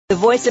The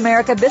Voice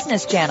America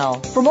Business Channel.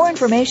 For more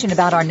information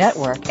about our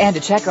network and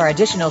to check our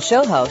additional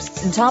show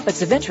hosts and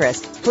topics of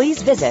interest,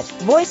 please visit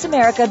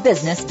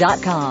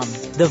voiceamericabusiness.com.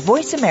 The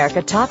Voice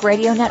America Talk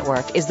Radio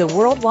Network is the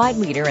worldwide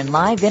leader in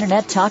live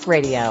Internet talk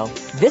radio.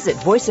 Visit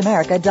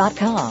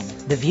voiceamerica.com.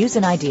 The views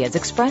and ideas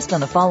expressed on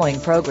the following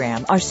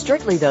program are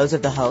strictly those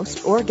of the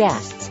host or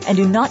guests and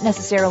do not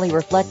necessarily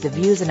reflect the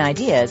views and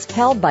ideas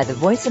held by the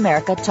Voice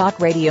America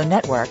Talk Radio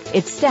Network,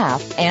 its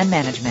staff, and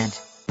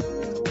management.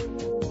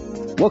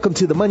 Welcome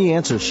to the Money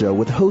Answer Show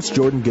with host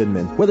Jordan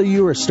Goodman. Whether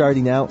you are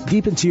starting out,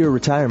 deep into your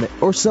retirement,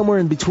 or somewhere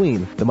in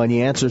between, the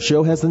Money Answer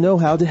Show has the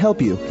know-how to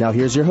help you. Now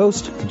here's your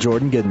host,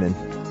 Jordan Goodman.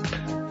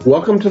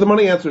 Welcome to the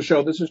Money Answer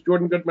Show. This is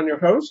Jordan Goodman, your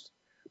host.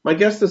 My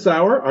guests this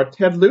hour are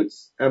Ted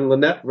Leutz and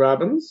Lynette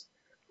Robbins,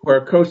 who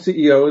are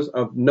co-CEOs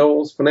of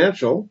Knowles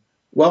Financial.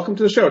 Welcome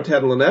to the show,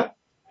 Ted and Lynette.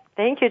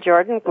 Thank you,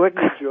 Jordan. Thank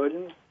you,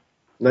 Jordan.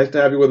 Nice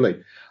to have you with me.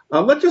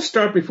 Let's just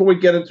start before we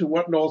get into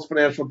what Knowles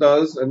Financial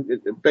does.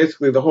 And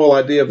basically, the whole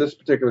idea of this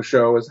particular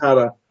show is how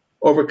to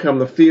overcome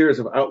the fears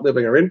of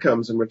outliving our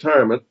incomes in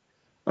retirement.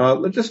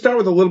 Let's just start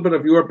with a little bit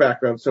of your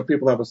background so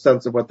people have a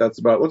sense of what that's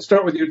about. Let's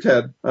start with you,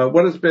 Ted.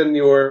 What has been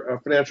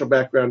your financial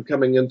background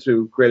coming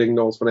into creating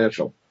Knowles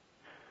Financial?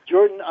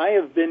 Jordan, I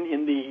have been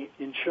in the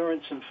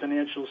insurance and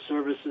financial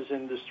services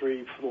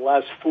industry for the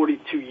last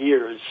 42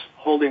 years,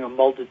 holding a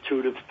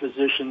multitude of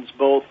positions,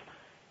 both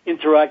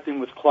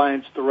interacting with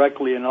clients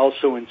directly and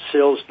also in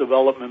sales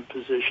development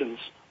positions.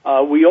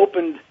 We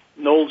opened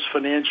Knowles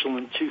Financial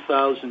in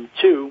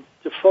 2002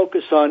 to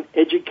focus on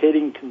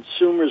educating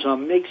consumers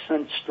on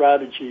make-sense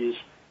strategies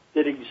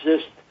that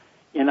exist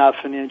in our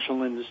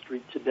financial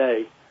industry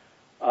today.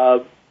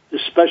 The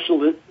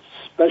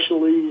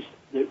specialties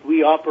that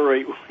we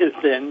operate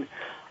within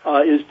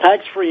is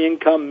tax-free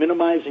income,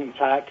 minimizing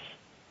tax,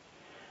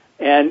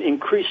 and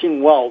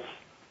increasing wealth,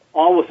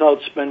 all without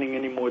spending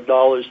any more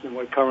dollars than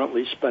we're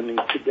currently spending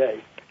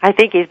today. I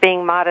think he's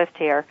being modest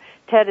here.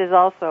 Ted is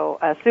also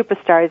a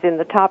superstar. He's in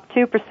the top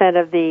 2%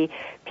 of the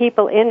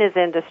people in his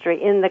industry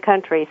in the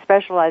country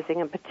specializing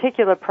in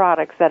particular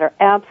products that are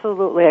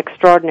absolutely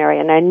extraordinary,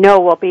 and I know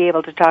we'll be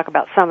able to talk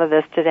about some of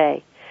this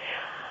today.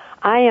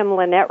 I am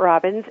Lynette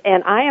Robbins,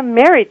 and I am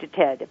married to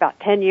Ted. About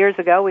 10 years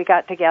ago, we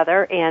got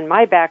together, and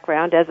my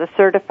background as a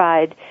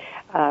certified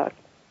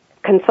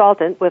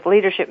consultant with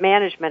Leadership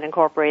Management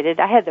Incorporated,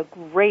 I had the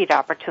great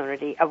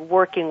opportunity of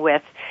working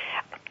with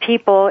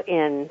people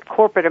in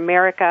corporate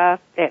America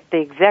at the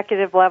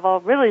executive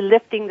level, really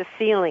lifting the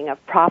ceiling of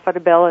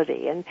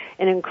profitability and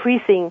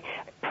increasing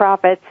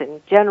profits and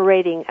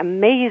generating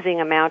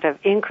amazing amount of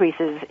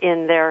increases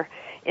in their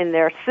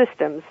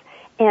systems.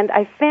 And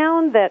I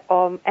found that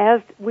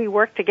as we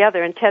worked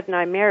together and Ted and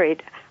I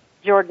married,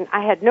 Jordan,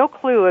 I had no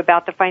clue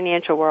about the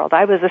financial world.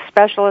 I was a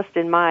specialist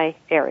in my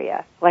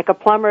area. Like a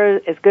plumber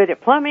is good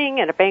at plumbing,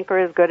 and a banker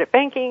is good at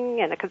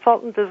banking, and a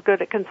consultant is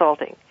good at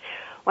consulting.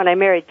 When I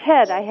married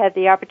Ted, I had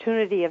the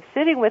opportunity of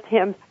sitting with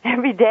him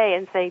every day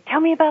and saying,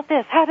 tell me about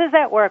this. How does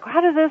that work?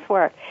 How does this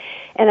work?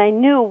 And I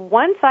knew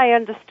once I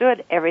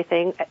understood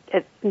everything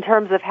in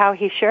terms of how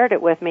he shared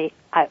it with me,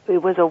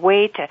 it was a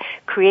way to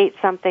create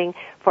something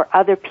for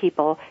other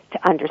people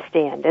to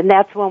understand. And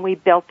that's when we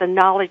built the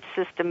knowledge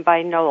system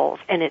by Knowles.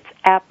 And it's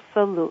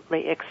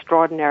absolutely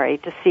extraordinary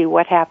to see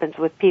what happens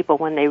with people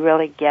when they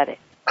really get it.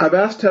 I've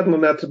asked Ted and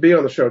Lynette to be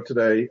on the show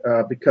today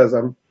because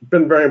I've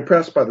been very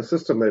impressed by the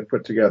system they've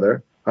put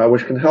together,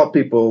 which can help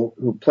people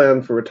who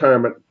plan for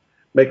retirement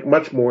make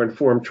much more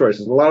informed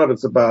choices. A lot of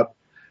it's about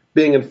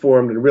being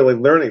informed and really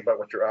learning about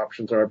what your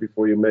options are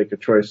before you make a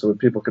choice so that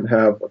people can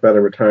have a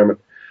better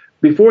retirement.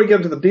 Before we get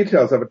into the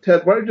details of it,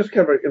 Ted, why don't you just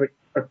cover in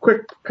a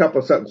quick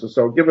couple of sentences or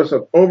so, give us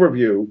an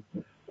overview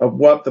of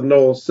what the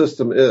Knowles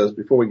system is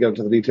before we get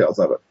into the details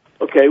of it.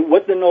 Okay,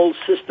 what the Knowles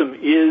system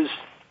is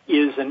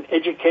an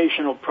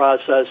educational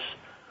process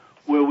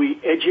where we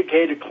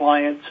educate a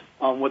client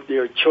on what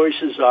their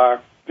choices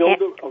are,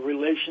 build a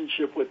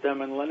relationship with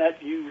them. And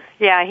Lynette, you...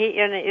 Yeah,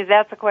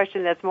 that's a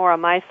question that's more on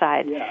my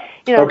side. Yeah.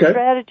 You know, okay.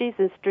 Strategies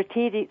and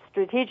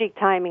strategic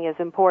timing is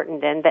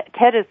important, and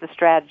Ted is the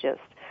strategist.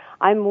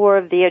 I'm more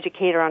of the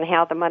educator on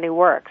how the money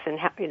works and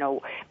how,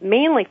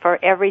 mainly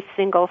for every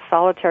single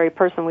solitary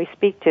person we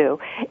speak to.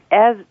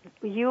 As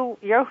you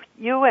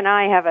and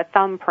I have a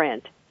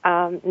thumbprint.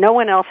 No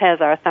one else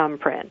has our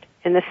thumbprint.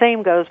 And the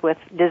same goes with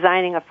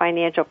designing a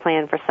financial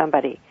plan for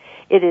somebody.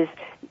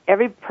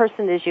 Every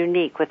person is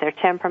unique with their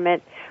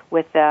temperament,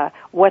 with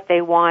what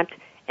they want.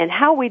 And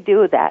how we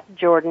do that,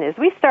 Jordan, is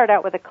we start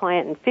out with a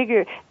client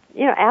and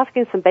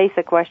asking some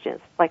basic questions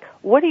like,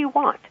 what do you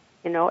want?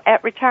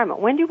 At retirement,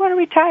 when do you want to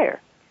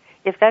retire,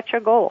 if that's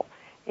your goal?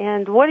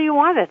 And what do you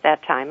want at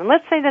that time? And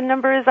let's say the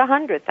number is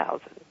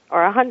 100,000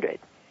 or 100.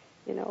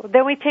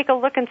 Then we take a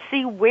look and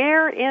see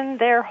where in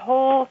their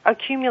whole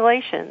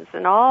accumulations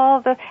and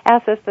all the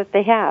assets that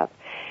they have,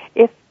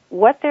 if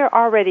what they're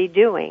already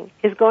doing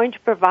is going to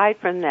provide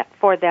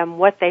for them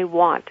what they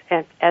want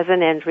as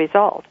an end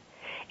result.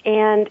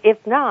 And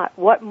if not,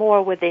 what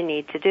more would they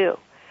need to do?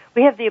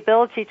 We have the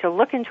ability to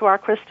look into our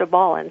crystal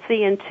ball and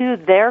see into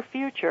their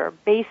future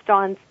based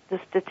on the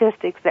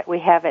statistics that we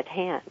have at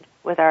hand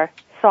with our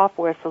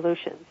software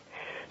solutions.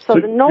 So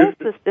the Knowles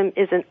system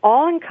is an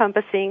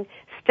all-encompassing,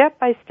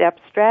 step-by-step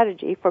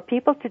strategy for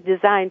people to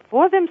design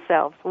for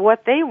themselves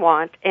what they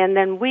want, and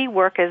then we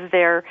work as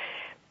their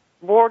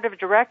board of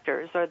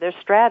directors or their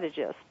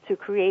strategists to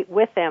create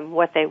with them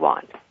what they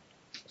want.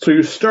 So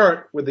you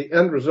start with the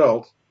end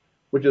result,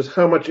 which is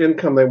how much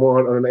income they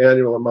want on an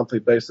annual or monthly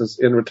basis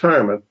in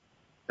retirement,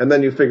 and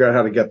then you figure out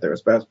how to get there.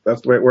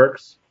 That's the way it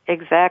works?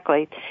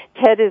 Exactly.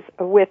 Ted is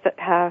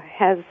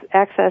has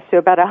access to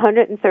about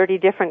 130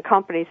 different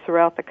companies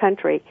throughout the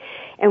country.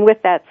 And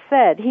with that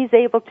said, he's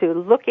able to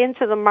look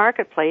into the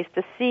marketplace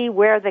to see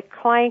where the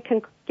client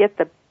can get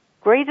the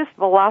greatest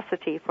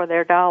velocity for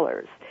their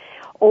dollars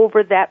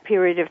over that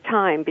period of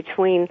time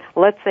between,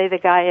 let's say the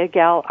guy or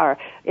gal are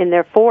in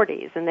their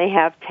 40s and they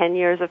have 10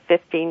 years or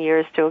 15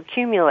 years to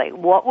accumulate.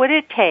 What would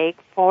it take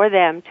for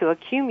them to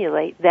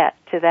accumulate that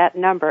to that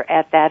number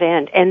at that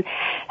end and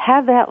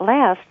have that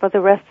last for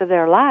the rest of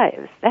their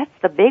lives? That's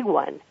the big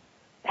one.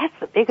 That's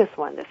the biggest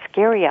one that's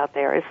scary out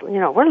there is,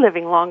 we're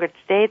living longer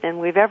today than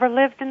we've ever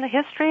lived in the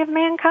history of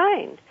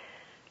mankind.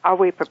 Are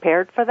we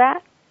prepared for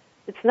that?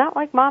 It's not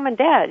like mom and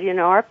dad,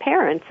 our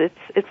parents.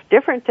 It's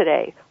different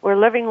today. We're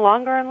living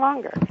longer and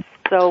longer.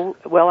 So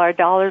will our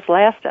dollars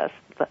last us?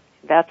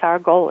 That's our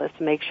goal, is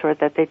to make sure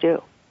that they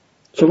do.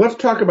 So let's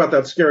talk about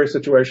that scary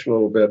situation a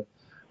little bit.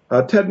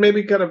 Ted,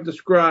 maybe kind of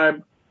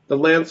describe the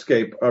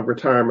landscape of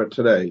retirement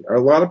today. Are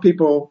a lot of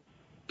people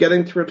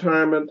getting to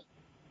retirement,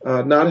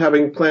 not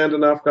having planned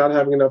enough, not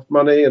having enough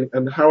money,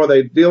 and how are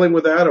they dealing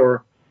with that?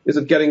 Or is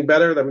it getting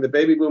better? I mean, the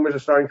baby boomers are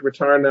starting to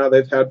retire now.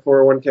 They've had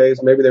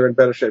 401ks. Maybe they're in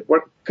better shape.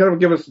 What kind of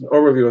give us an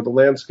overview of the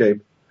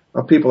landscape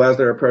of people as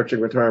they're approaching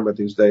retirement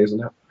these days,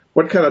 and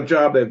what kind of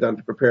job they've done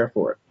to prepare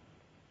for it?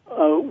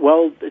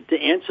 Well,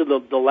 to answer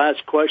the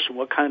last question,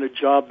 what kind of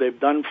job they've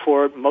done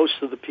for it, most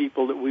of the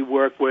people that we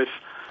work with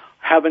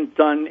haven't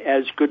done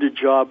as good a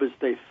job as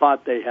they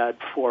thought they had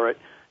for it.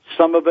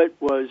 Some of it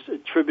was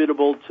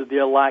attributable to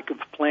their lack of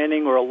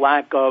planning or a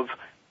lack of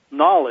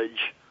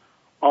knowledge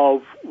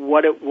of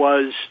what it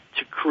was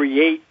to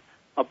create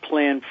a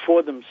plan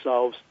for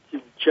themselves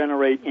to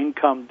generate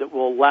income that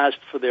will last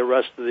for the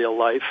rest of their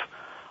life.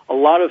 A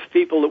lot of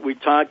people that we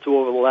talked to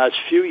over the last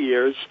few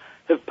years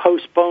have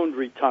postponed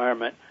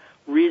retirement,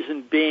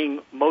 reason being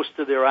most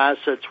of their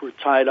assets were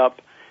tied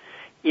up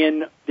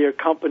in their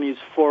company's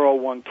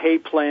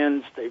 401k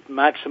plans. They've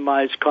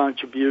maximized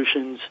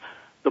contributions.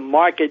 The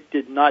market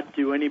did not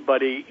do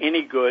anybody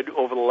any good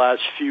over the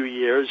last few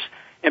years,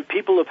 and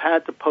people have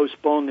had to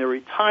postpone their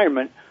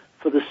retirement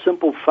for the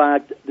simple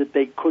fact that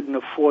they couldn't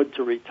afford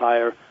to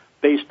retire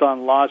based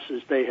on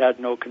losses they had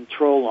no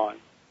control on.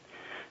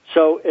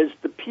 So as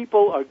the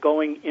people are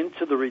going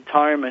into the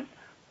retirement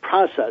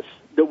process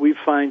that we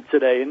find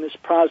today, and this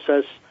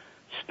process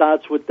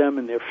starts with them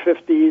in their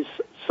 50s,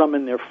 some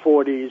in their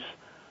 40s,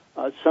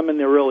 some in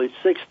their early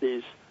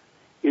 60s,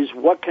 is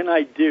what can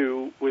I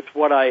do with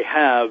what I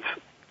have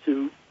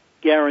to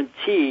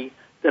guarantee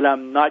that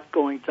I'm not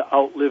going to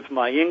outlive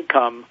my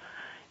income,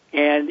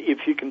 and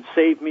if you can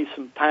save me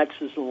some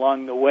taxes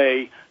along the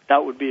way,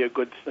 that would be a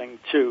good thing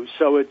too.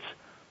 So it's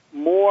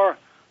more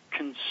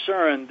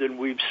concern than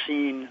we've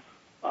seen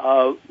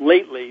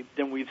lately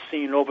than we've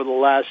seen over the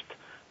last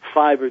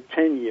 5 or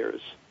 10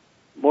 years.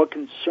 More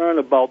concern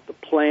about the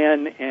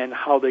plan and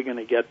how they're going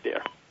to get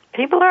there.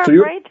 People are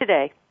afraid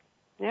today.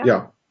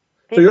 Yeah.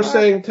 So you're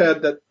saying,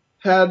 Ted, that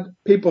had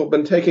people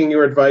been taking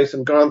your advice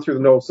and gone through the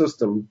Knowles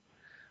system,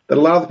 that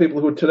a lot of the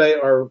people who today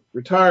are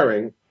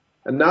retiring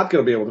and not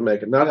going to be able to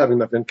make it, not having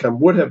enough income,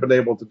 would have been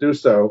able to do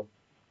so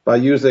by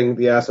using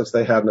the assets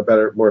they had in a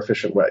better, more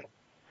efficient way.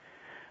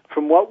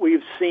 From what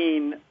we've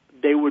seen,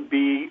 they would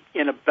be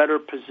in a better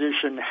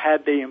position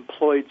had they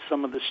employed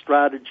some of the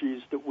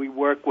strategies that we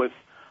work with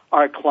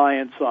our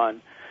clients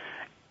on.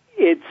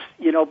 It's,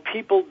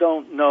 people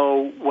don't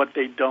know what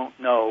they don't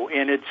know,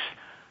 and it's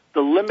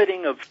the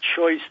limiting of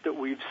choice that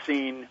we've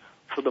seen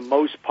for the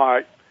most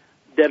part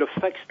that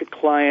affects the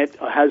client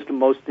or has the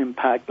most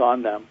impact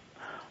on them.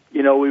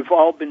 We've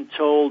all been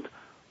told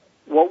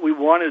what we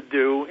want to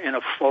do in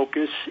a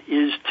focus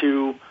is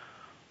to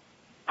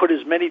put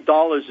as many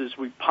dollars as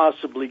we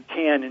possibly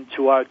can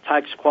into our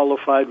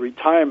tax-qualified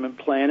retirement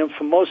plan, and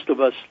for most of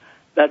us,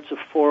 that's a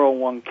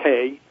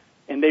 401k,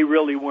 and they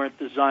really weren't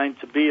designed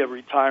to be a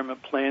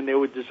retirement plan. They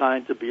were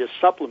designed to be a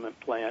supplement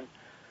plan.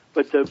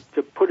 But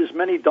to put as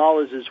many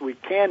dollars as we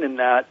can in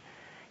that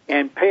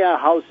and pay our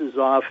houses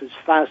off as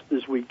fast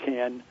as we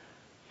can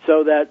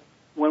so that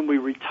when we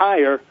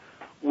retire,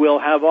 we'll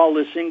have all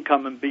this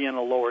income and be in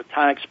a lower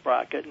tax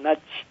bracket. And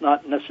that's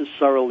not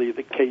necessarily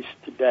the case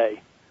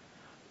today.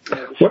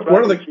 Go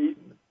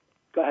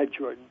ahead,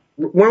 Jordan.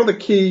 One of the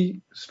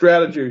key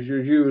strategies you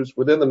use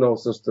within the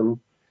Knowles system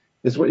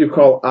is what you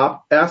call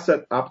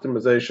asset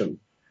optimization.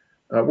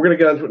 We're going to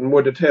get into it in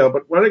more detail,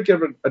 but why don't you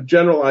give a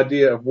general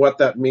idea of what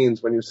that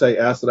means when you say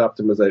asset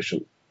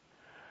optimization?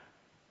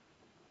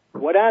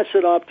 What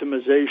asset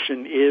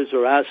optimization is,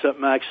 or asset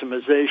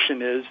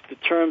maximization is, the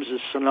terms are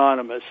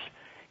synonymous,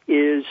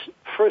 is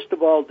first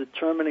of all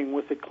determining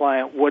with the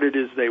client what it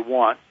is they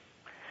want,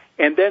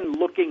 and then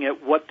looking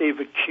at what they've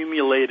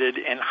accumulated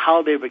and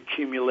how they've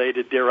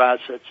accumulated their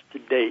assets to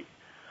date.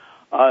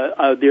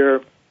 Are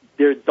their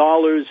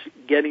dollars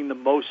getting the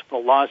most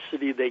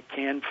velocity they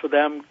can for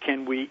them?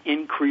 Can we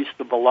increase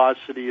the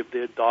velocity of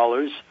their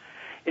dollars?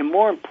 And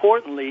more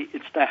importantly,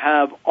 it's to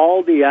have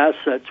all the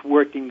assets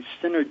working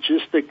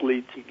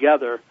synergistically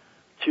together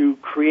to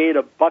create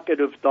a bucket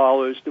of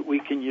dollars that we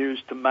can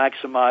use to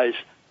maximize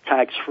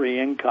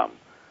tax-free income.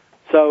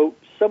 So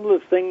some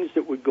of the things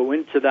that would go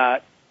into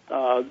that,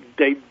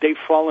 they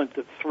fall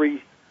into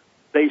three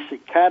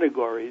basic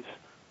categories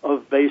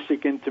of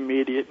basic,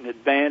 intermediate, and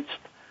advanced.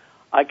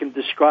 I can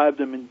describe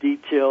them in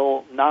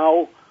detail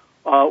now,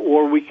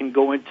 or we can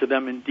go into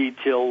them in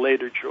detail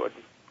later,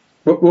 Jordan.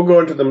 We'll go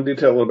into them in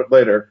detail a little bit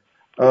later.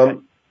 Okay.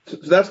 So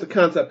that's the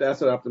concept,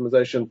 asset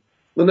optimization.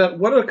 Lynette,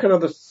 what are kind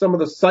of some of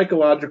the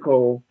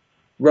psychological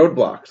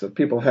roadblocks that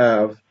people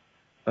have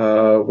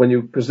when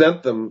you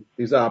present them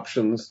these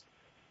options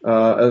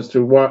as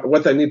to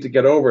what they need to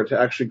get over to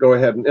actually go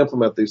ahead and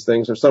implement these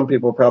things? Or some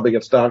people probably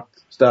get stopped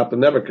and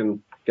never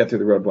can get through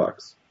the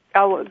roadblocks.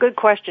 Oh, good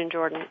question,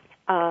 Jordan.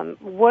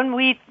 When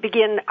we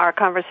begin our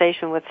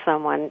conversation with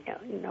someone,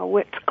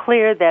 it's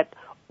clear that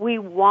we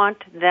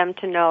want them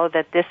to know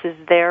that this is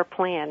their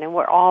plan and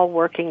we're all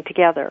working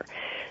together.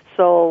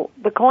 So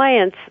the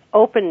client's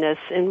openness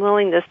and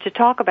willingness to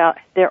talk about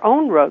their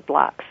own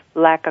roadblocks,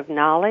 lack of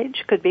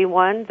knowledge could be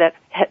one that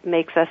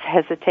makes us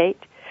hesitate.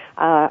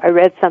 I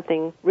read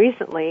something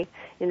recently,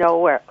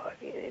 where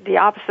the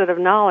opposite of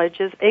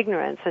knowledge is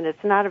ignorance, and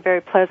it's not a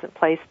very pleasant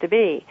place to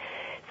be.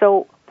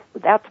 So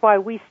that's why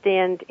we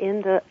stand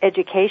in the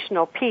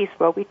educational piece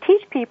where we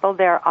teach people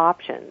their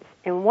options.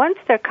 And once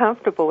they're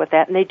comfortable with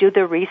that and they do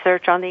their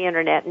research on the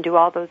Internet and do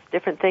all those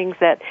different things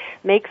that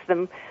makes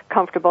them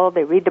comfortable,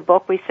 they read the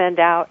book we send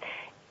out,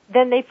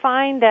 then they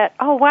find that,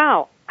 oh,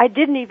 wow, I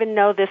didn't even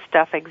know this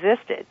stuff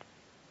existed.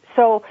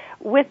 So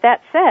with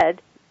that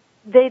said,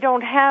 they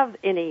don't have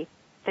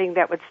anything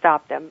that would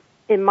stop them.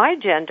 In my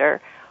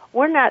gender,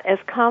 we're not as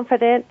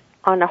confident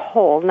on a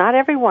whole, not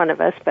every one of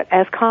us, but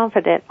as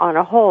confident on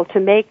a whole to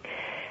make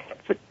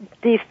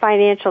these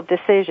financial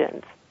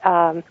decisions.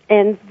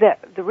 And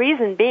the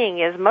reason being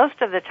is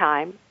most of the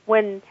time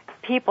when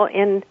people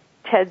in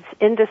Ted's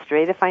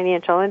industry, the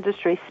financial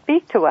industry,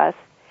 speak to us,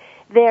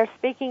 they are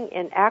speaking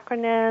in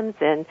acronyms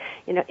and,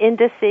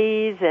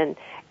 indices and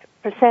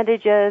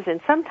percentages,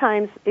 and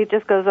sometimes it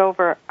just goes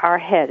over our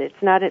head.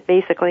 It's not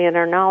basically in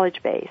our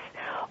knowledge base.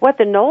 What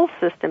the Knowles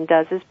system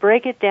does is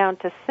break it down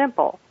to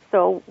simple,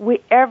 so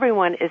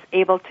everyone is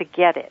able to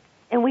get it.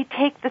 And we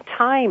take the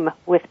time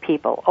with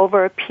people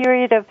over a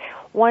period of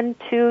 1,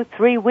 2,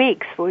 3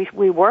 weeks.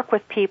 We work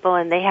with people,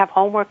 and they have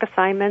homework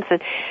assignments,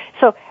 and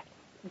so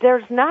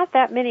there's not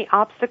that many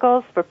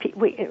obstacles for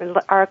people.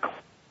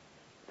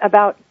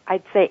 About,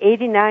 I'd say,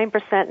 89%,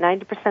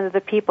 90% of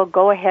the people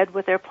go ahead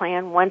with their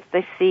plan once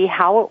they see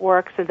how it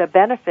works and the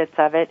benefits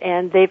of it,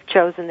 and they've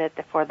chosen it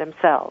for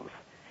themselves.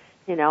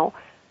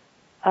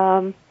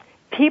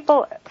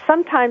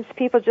 Sometimes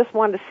people just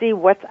want to see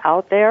what's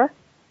out there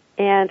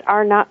and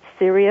are not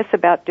serious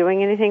about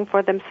doing anything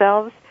for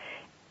themselves.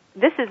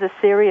 This is a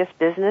serious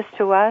business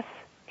to us,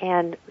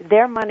 and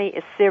their money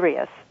is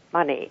serious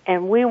money,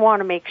 and we want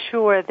to make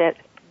sure that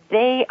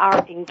they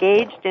are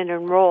engaged and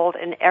enrolled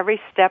in every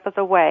step of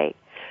the way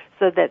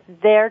so that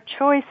their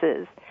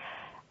choices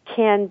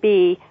can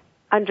be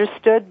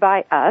understood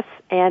by us,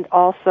 and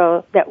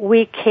also that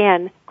we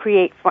can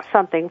create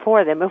something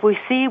for them. If we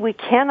see we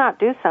cannot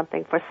do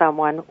something for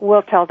someone,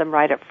 we'll tell them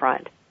right up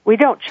front. We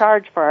don't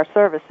charge for our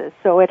services,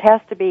 so it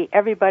has to be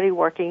everybody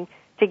working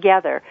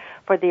together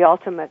for the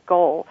ultimate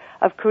goal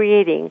of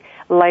creating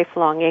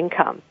lifelong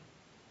income.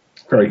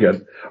 Very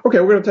good. Okay,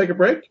 we're going to take a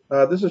break.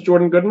 This is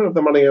Jordan Goodman of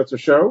the Money Answer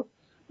Show.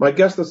 My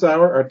guests this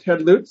hour are Ted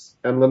Leutz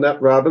and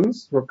Lynette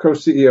Robbins, who are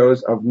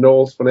co-CEOs of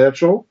Knowles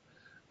Financial,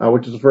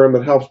 which is a firm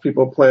that helps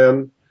people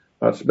plan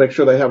to make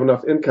sure they have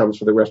enough incomes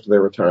for the rest of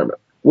their retirement.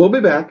 We'll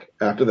be back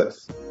after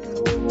this.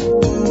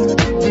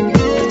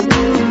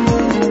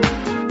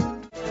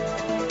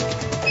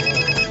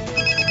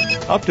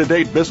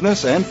 Up-to-date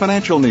business and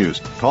financial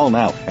news. Call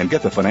now and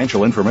get the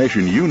financial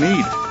information you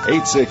need.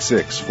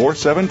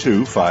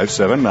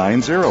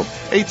 866-472-5790.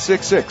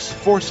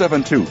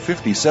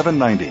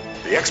 866-472-5790.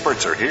 The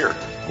experts are here.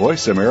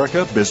 Voice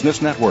America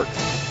Business Network.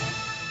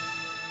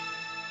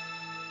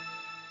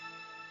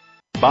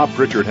 Bob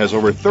Pritchard has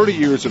over 30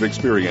 years of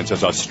experience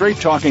as a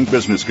straight-talking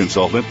business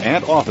consultant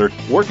and author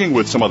working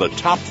with some of the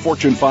top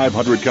Fortune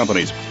 500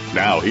 companies.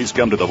 Now he's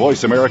come to the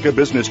Voice America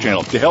Business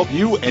Channel to help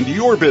you and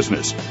your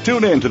business.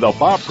 Tune in to the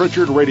Bob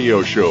Pritchard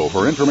Radio Show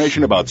for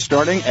information about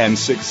starting and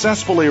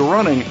successfully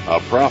running a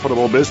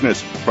profitable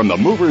business. From the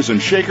movers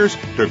and shakers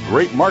to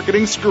great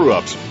marketing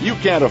screw-ups, you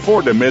can't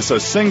afford to miss a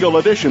single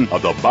edition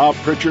of the Bob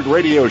Pritchard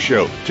Radio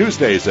Show.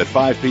 Tuesdays at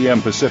 5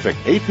 p.m. Pacific,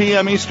 8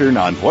 p.m. Eastern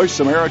on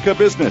Voice America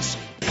Business.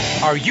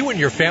 Are you and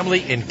your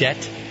family in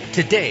debt?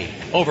 Today,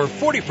 over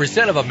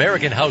 40% of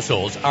American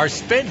households are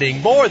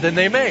spending more than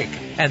they make.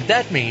 And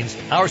that means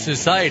our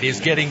society is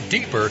getting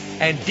deeper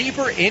and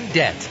deeper in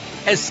debt.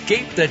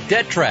 Escape the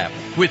Debt Trap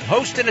with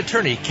host and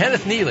attorney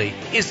Kenneth Neely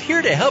is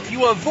here to help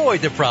you avoid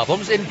the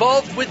problems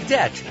involved with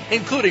debt,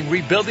 including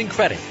rebuilding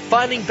credit,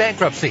 filing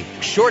bankruptcy,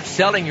 short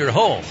selling your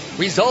home,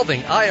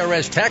 resolving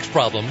IRS tax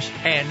problems,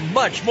 and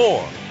much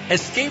more.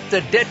 Escape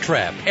the Debt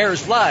Trap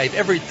airs live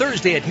every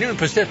Thursday at noon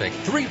Pacific,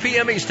 3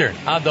 p.m. Eastern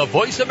on the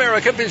Voice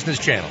America Business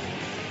Channel.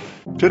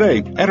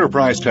 Today,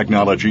 enterprise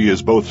technology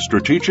is both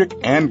strategic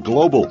and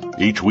global.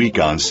 Each week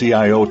on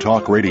CIO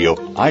Talk Radio,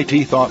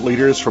 IT thought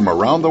leaders from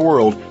around the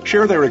world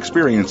share their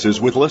experiences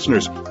with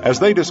listeners as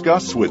they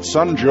discuss with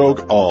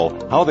Sanjog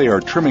Aul how they are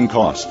trimming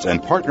costs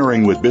and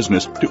partnering with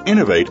business to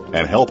innovate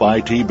and help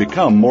IT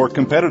become more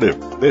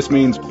competitive. This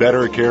means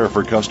better care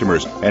for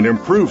customers and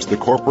improves the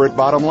corporate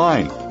bottom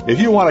line. If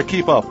you want to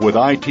keep up with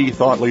IT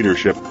thought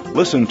leadership,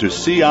 listen to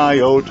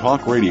CIO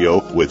Talk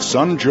Radio with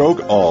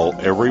Sanjog Aul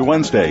every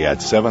Wednesday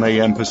at 7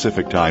 a.m.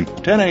 Pacific Time,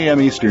 10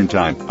 a.m. Eastern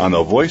Time on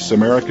the Voice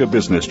America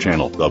Business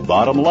Channel, the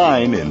bottom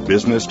line in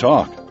business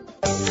talk.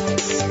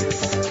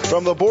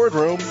 From the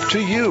boardroom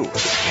to you,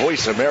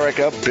 Voice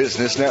America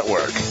Business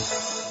Network.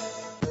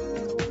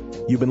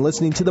 You've been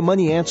listening to the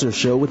Money Answer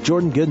Show with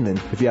Jordan Goodman.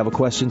 If you have a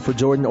question for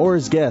Jordan or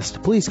his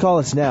guest, please call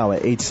us now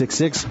at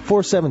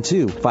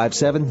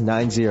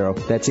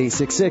 866-472-5790. That's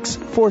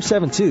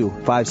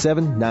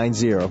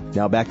 866-472-5790.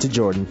 Now back to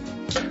Jordan.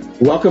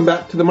 Welcome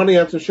back to the Money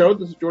Answer Show.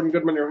 This is Jordan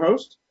Goodman, your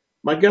host.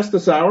 My guests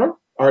this hour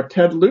are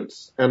Ted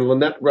Leutz and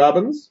Lynette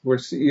Robbins, who are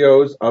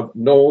CEOs of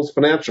Knowles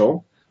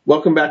Financial.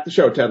 Welcome back to the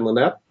show, Ted and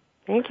Lynette.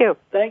 Thank you.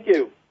 Thank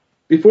you.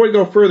 Before we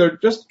go further,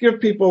 just give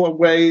people a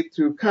way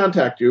to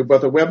contact you,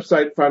 both a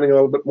website, finding a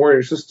little bit more of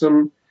your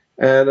system,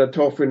 and a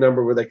toll-free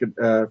number where they could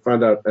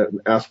find out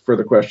and ask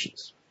further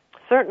questions.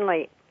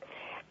 Certainly.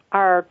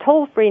 Our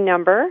toll-free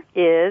number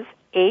is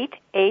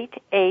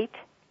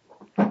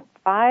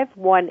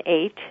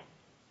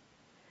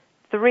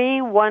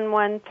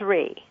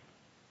 888-518-3113.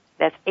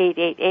 That's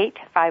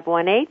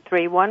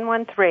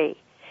 888-518-3113.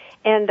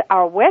 And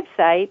our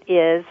website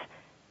is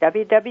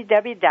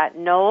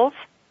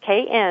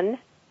www.knowles.com.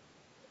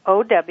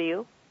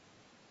 OWLES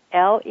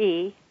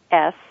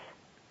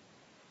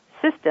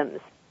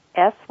Systems,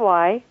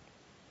 SYSTEMS.com.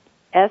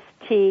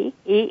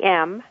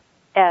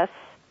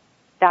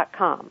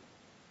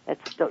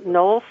 That's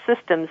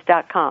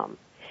KnowlesSystems.com.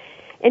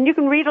 And you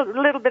can read a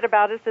little bit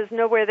about us. There's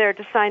nowhere there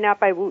to sign up.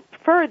 I would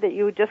prefer that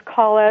you just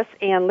call us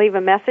and leave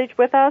a message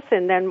with us,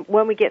 and then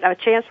when we get a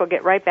chance, we'll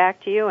get right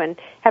back to you and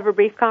have a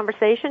brief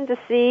conversation to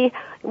see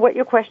what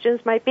your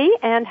questions might be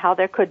and how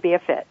there could be a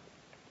fit.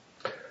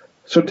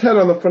 So, Ted,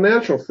 on the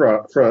financial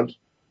front,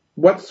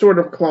 what sort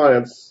of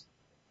clients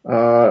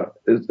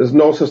is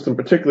Knowles System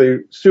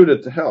particularly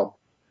suited to help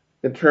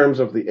in terms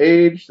of the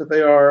age that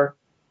they are,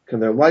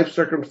 and their life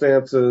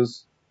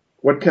circumstances,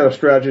 what kind of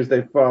strategies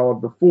they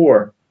followed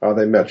before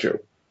they met you?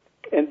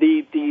 And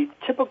the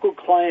typical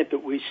client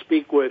that we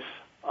speak with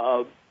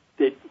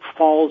that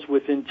falls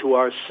into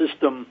our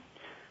system,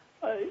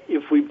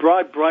 if we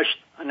broad brushed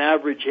an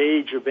average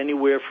age of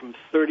anywhere from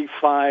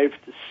 35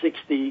 to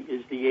 60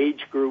 is the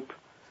age group.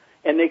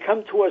 And they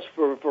come to us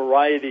for a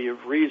variety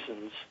of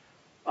reasons,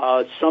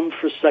 some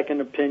for second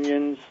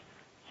opinions,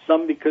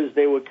 some because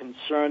they were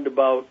concerned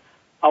about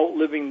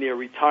outliving their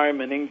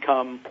retirement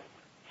income,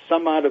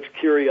 some out of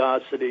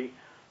curiosity.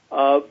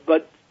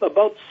 But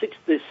about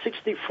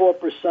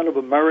 64% of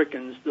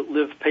Americans that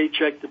live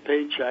paycheck to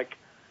paycheck,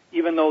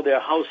 even though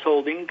their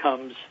household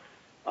incomes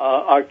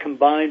are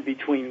combined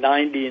between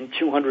 $90,000 and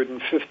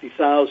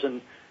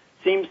 $250,000,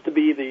 seems to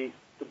be the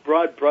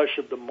broad brush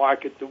of the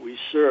market that we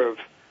serve.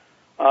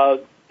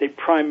 They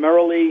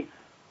primarily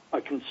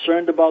are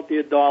concerned about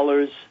their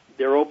dollars.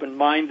 They're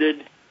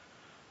open-minded.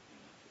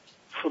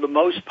 For the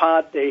most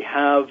part, they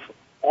have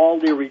all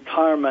their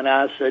retirement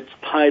assets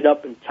tied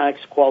up in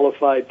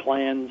tax-qualified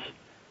plans.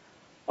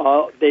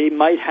 They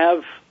might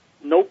have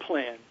no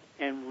plan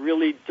and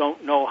really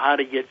don't know how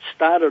to get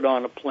started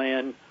on a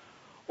plan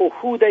or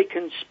who they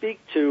can speak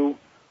to.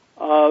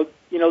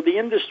 The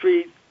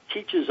industry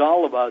teaches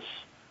all of us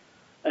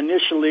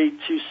initially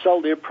to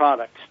sell their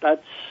products.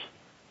 That's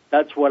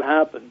what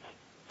happens.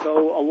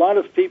 So a lot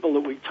of people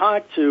that we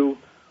talk to,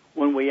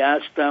 when we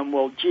ask them,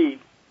 well, gee,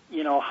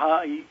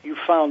 how you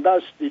found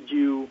us,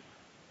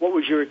 what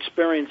was your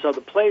experience other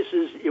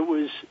places? It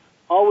was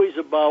always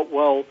about,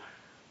 well,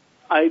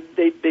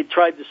 they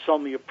tried to sell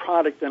me a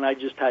product and I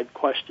just had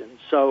questions.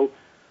 So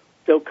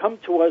they'll come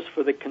to us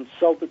for the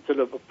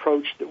consultative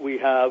approach that we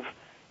have.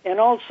 And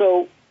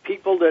also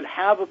people that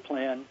have a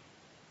plan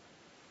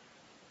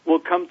will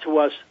come to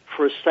us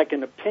for a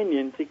second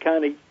opinion to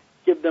kind of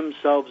give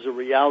themselves a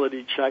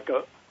reality check.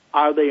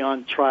 Are they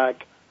on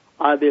track?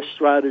 Are there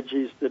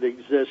strategies that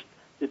exist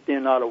that they're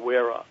not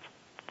aware of?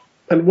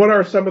 And what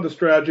are some of the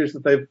strategies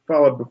that they've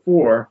followed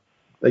before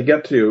they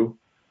get to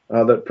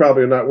that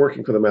probably are not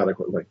working for them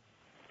adequately?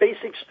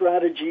 Basic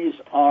strategies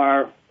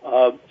are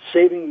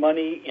saving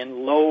money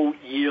in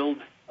low-yield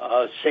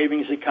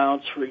savings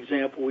accounts. For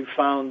example, we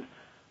found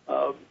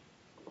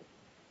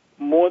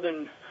more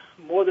than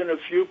a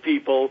few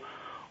people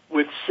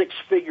with six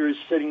figures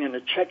sitting in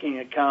a checking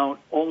account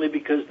only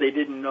because they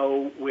didn't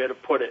know where to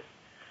put it.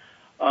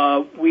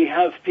 We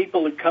have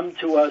people that come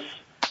to us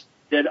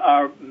that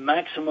are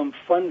maximum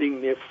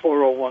funding their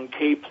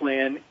 401k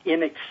plan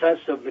in excess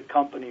of the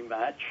company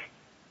match.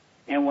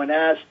 And when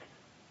asked,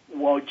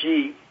 well,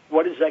 gee,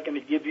 what is that going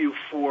to give you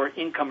for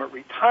income at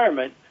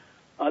retirement,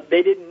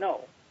 they didn't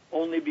know,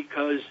 only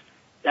because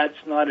that's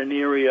not an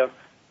area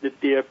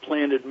that their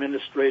plan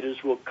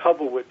administrators will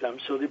cover with them.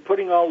 So they're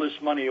putting all this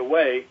money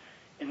away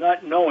and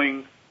not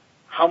knowing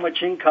how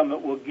much income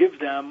it will give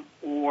them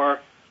or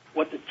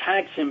what the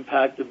tax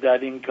impact of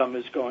that income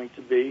is going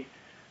to be.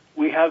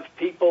 We have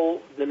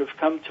people that have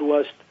come to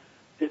us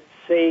that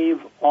save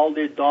all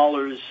their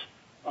dollars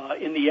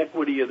in the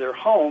equity of their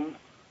home,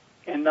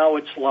 and now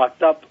it's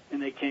locked up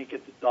and they can't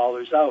get the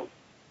dollars out.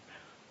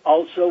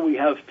 Also, we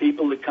have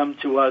people that come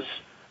to us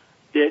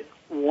that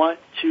want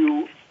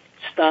to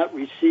start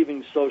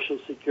receiving Social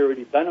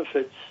Security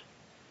benefits,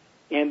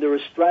 and there are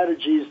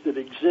strategies that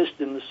exist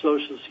in the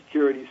Social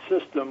Security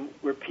system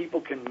where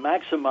people can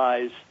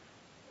maximize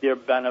their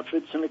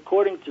benefits. And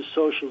according to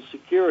Social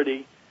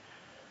Security,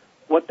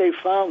 what they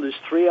found is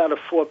 3 out of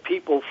 4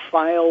 people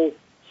file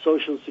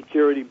Social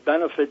Security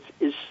benefits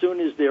as soon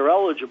as they're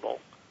eligible,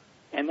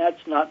 and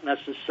that's not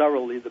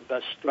necessarily the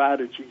best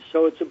strategy.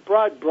 So it's a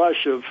broad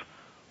brush of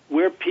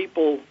where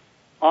people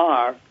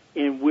are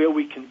and where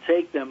we can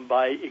take them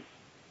by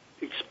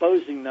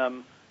exposing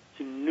them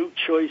to new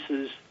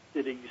choices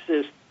that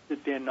exist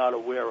that they're not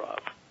aware of.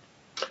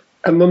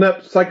 And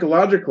Lynette,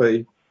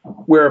 psychologically,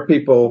 where are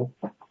people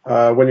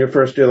when you're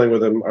first dealing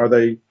with them? Are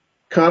they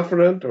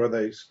confident, or are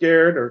they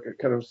scared, or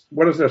kind of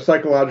what is their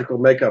psychological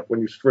makeup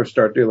when you first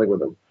start dealing with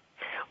them?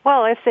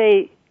 Well, I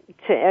say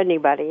to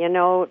anybody,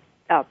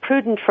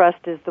 prudent trust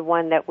is the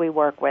one that we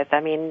work with. I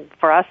mean,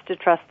 for us to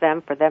trust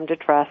them, for them to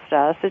trust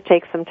us, it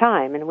takes some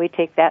time, and we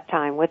take that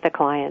time with the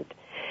client.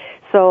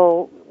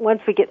 So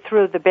once we get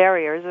through the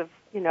barriers of,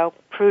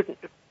 prudent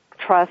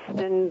trust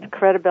and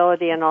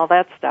credibility and all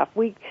that stuff,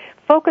 we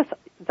focus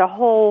the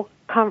whole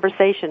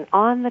conversation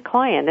on the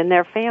client and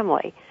their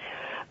family.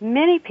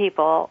 Many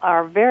people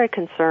are very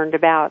concerned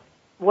about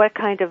what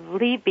kind of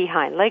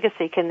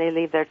legacy can they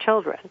leave their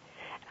children.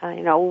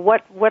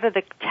 What are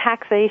the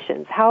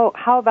taxations? How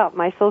about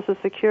my Social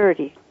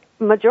Security?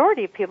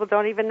 Majority of people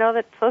don't even know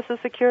that Social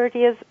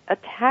Security is a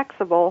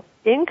taxable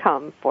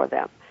income for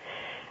them.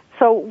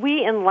 So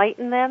we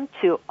enlighten them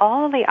to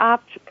all the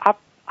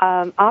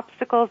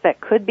obstacles that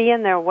could be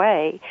in their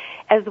way,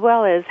 as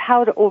well as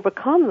how to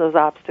overcome those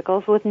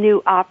obstacles with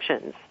new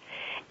options.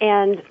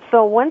 And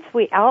so once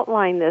we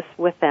outline this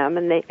with them,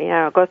 and they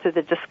go through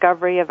the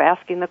discovery of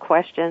asking the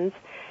questions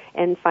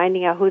and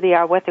finding out who they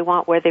are, what they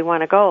want, where they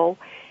want to go,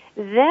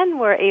 then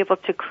we're able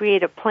to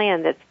create a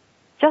plan that's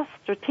just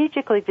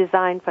strategically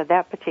designed for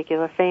that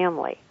particular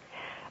family.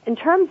 In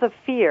terms of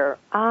fear,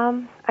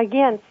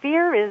 again,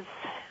 fear is,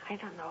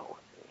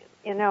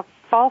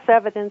 false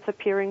evidence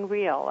appearing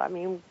real. I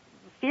mean,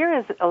 fear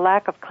is a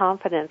lack of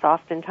confidence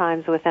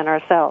oftentimes within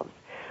ourselves.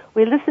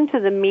 We listen to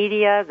the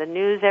media, the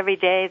news every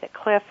day, the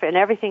cliff and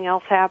everything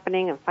else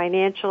happening, and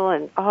financial,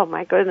 and oh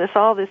my goodness,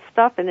 all this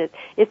stuff, and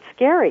it's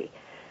scary.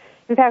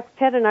 In fact,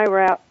 Ted and I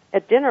were out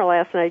at dinner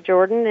last night,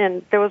 Jordan,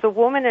 and there was a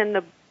woman in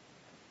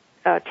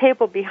the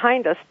table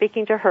behind us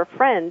speaking to her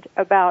friend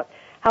about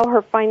how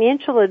her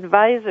financial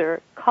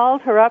advisor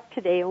called her up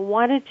today and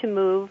wanted to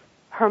move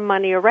her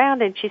money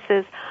around, and she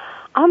says,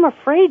 I'm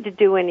afraid to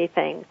do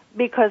anything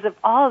because of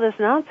all this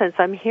nonsense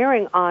I'm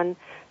hearing on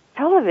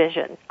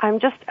television.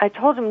 I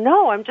told him,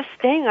 no, I'm just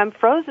staying. I'm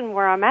frozen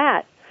where I'm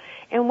at.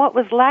 And what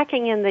was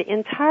lacking in the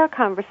entire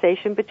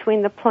conversation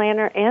between the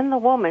planner and the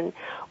woman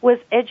was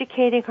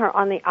educating her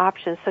on the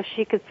options so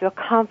she could feel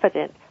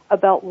confident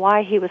about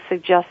why he was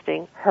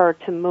suggesting her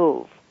to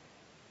move.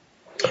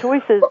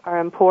 Choices are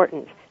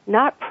important,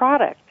 not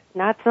product.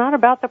 It's not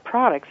about the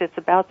products. It's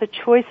about the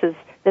choices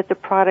that the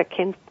product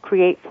can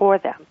create for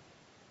them.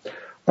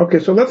 Okay,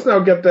 so let's now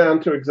get down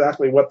to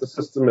exactly what the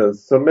system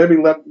is. So maybe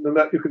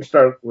Lynette, you can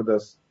start with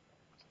this.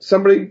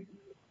 Somebody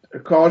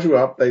calls you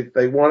up.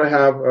 They want to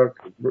have a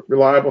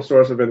reliable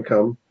source of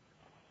income.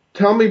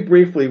 Tell me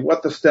briefly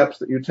what the steps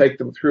that you take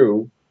them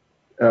through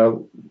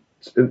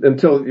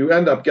until you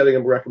end up getting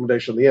a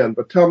recommendation at the end.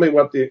 But tell me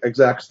what the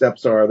exact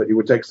steps are that you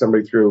would take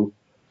somebody through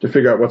to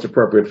figure out what's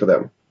appropriate for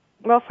them.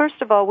 Well,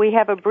 first of all, we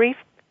have a brief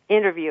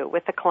interview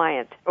with the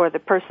client or the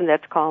person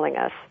that's calling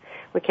us.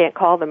 We can't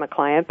call them a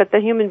client, but the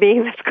human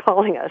being that's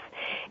calling us.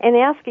 And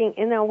asking,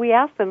 we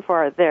ask them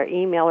for their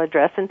email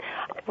address, and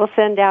we'll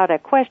send out a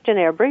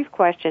brief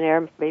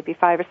questionnaire, maybe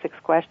 5 or 6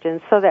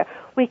 questions, so that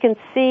we can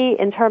see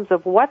in terms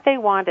of what they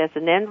want as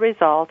an end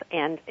result,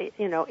 and,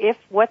 if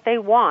what they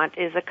want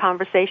is a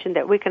conversation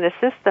that we can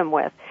assist them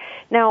with.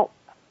 Now,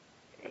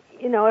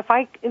 if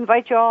I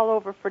invite you all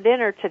over for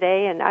dinner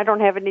today and I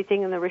don't have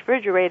anything in the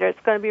refrigerator, it's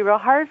going to be real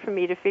hard for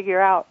me to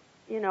figure out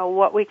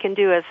what we can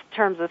do as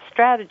terms of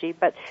strategy,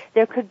 but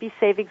there could be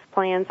savings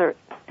plans or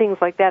things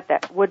like that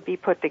would be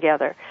put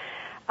together.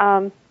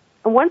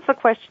 once the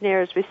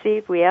questionnaire is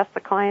received, we ask the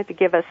client to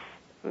give us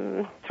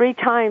 3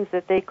 times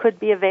that they could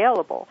be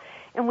available.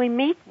 And we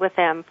meet with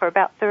them for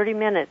about 30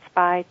 minutes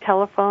by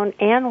telephone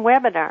and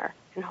webinar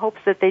in hopes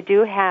that they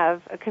do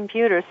have a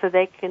computer so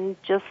they can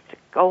just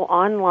go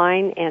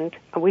online, and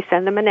we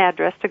send them an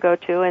address to go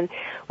to, and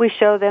we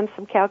show them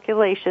some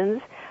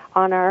calculations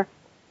on our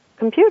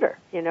computer,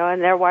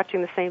 and they're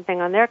watching the same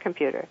thing on their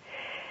computer.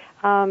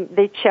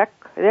 They check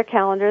their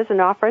calendars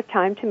and offer a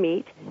time to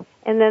meet,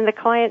 and then the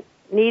client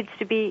needs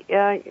to be,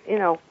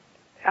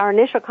 our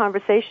initial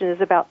conversation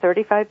is about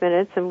 35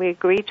 minutes, and we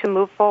agree to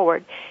move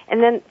forward.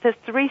 And then there's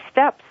 3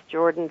 steps,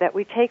 Jordan, that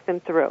we take them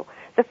through.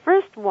 The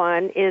first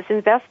one is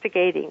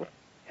investigating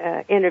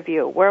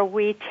interview, where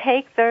we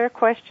take their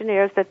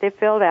questionnaires that they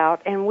filled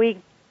out, and we'll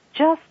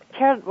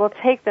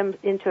take them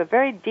into a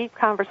very deep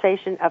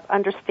conversation of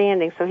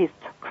understanding, so he's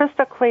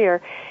crystal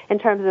clear in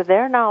terms of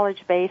their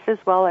knowledge base as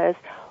well as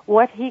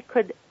what he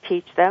could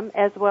teach them,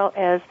 as well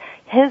as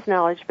his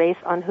knowledge base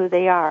on who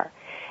they are.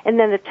 And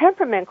then the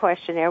temperament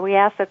questionnaire, we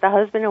ask that the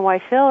husband and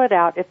wife fill it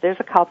out, if there's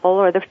a couple,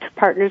 or the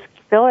partners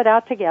fill it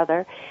out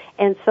together,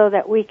 and so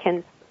that we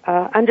can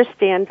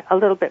understand a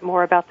little bit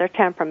more about their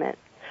temperament.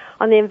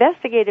 On the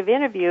investigative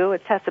interview,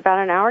 it takes about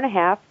an hour and a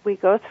half. We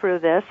go through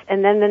this,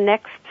 and then the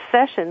next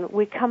session,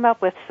 we come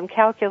up with some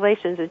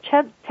calculations, and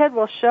Ted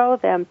will show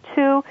them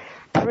 2,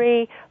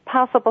 3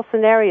 possible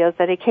scenarios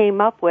that he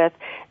came up with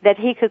that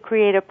he could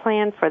create a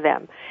plan for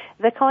them.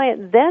 The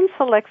client then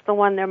selects the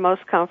one they're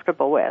most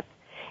comfortable with.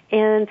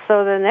 And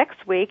so the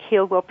next week, he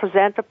will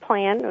present a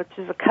plan, which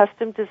is a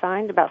custom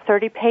designed, about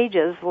 30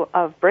 pages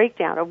of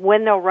breakdown of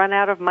when they'll run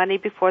out of money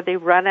before they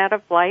run out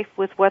of life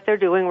with what they're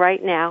doing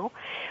right now,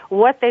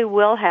 what they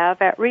will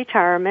have at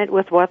retirement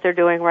with what they're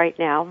doing right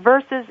now,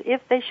 versus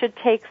if they should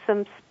take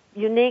some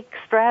unique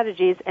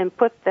strategies and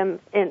put them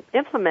and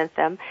implement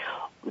them,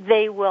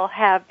 they will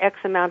have X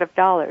amount of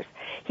dollars.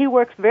 He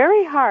works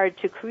very hard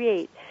to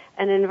create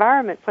an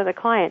environment for the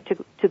client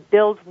to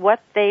build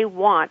what they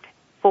want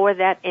for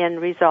that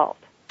end result.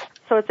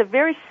 So it's a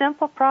very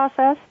simple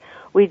process.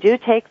 We do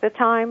take the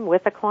time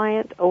with the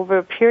client over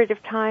a period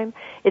of time.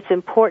 It's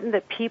important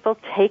that people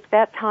take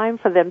that time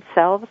for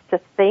themselves to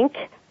think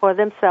for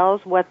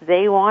themselves what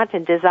they want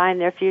and design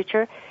their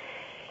future.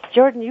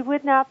 Jordan, you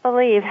would not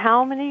believe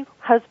how many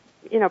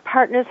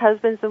partners,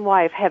 husbands and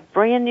wives have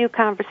brand new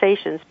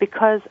conversations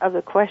because of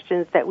the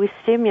questions that we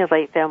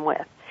stimulate them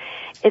with.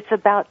 It's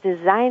about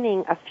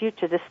designing a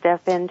future to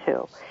step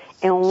into.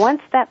 And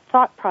once that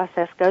thought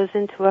process goes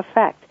into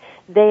effect,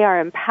 they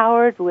are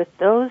empowered with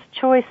those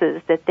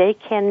choices that they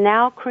can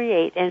now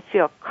create and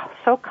feel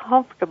so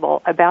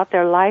comfortable about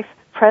their life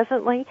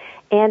presently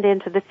and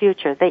into the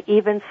future. They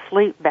even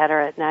sleep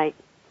better at night.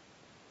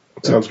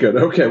 Sounds good.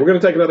 Okay, we're going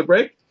to take another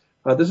break.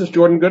 This is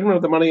Jordan Goodman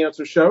of the Money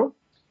Answer Show.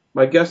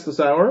 My guests this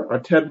hour are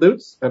Ted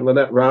Leutz and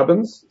Lynette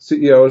Robbins,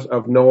 CEOs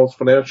of Knowles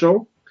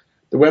Financial.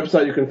 The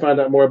website you can find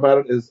out more about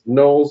it is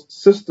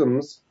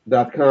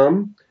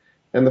knowlessystems.com.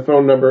 and the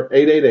phone number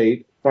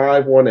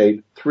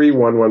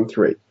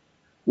 888-518-3113.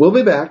 We'll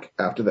be back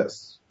after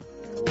this.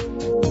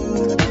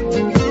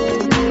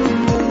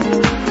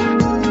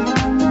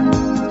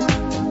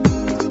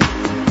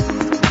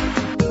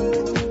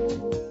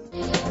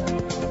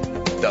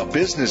 The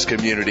business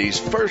community's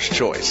first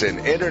choice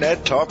in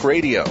Internet Talk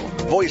Radio.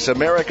 Voice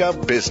America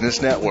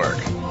Business Network.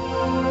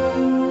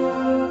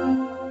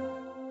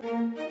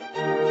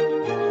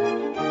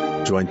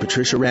 Join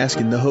Patricia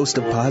Raskin, the host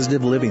of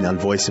Positive Living on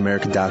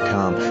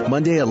VoiceAmerica.com,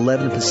 Monday at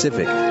 11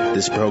 Pacific.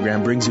 This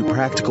program brings you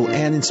practical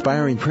and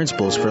inspiring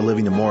principles for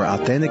living a more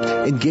authentic,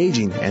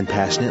 engaging, and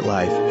passionate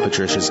life.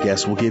 Patricia's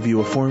guests will give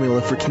you a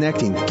formula for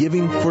connecting,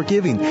 giving,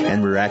 forgiving,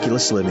 and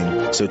miraculous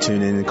living. So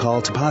tune in and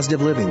call to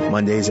Positive Living,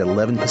 Mondays at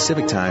 11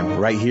 Pacific Time,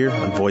 right here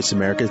on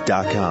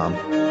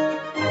VoiceAmerica.com.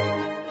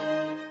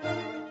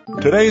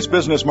 Today's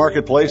business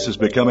marketplace is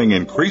becoming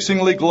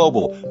increasingly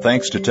global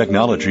thanks to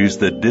technologies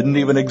that didn't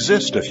even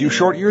exist a few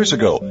short years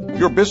ago.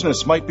 Your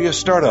business might be a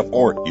startup,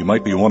 or you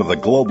might be one of the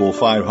Global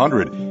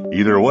 500.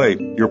 Either way,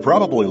 you're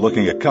probably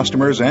looking at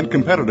customers and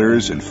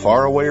competitors in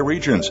faraway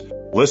regions.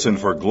 Listen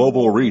for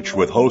Global Reach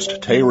with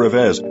host Tay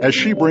Revez as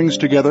she brings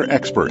together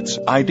experts,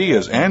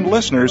 ideas, and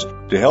listeners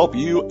to help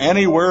you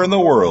anywhere in the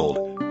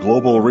world.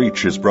 Global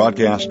Reach is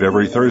broadcast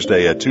every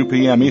Thursday at 2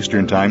 p.m.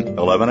 Eastern Time,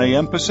 11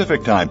 a.m.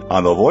 Pacific Time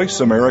on the Voice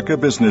America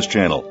Business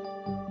Channel.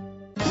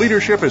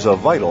 Leadership is a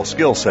vital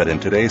skill set in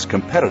today's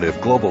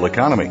competitive global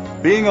economy.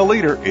 Being a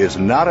leader is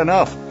not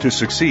enough. To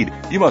succeed,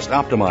 you must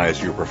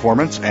optimize your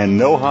performance and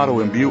know how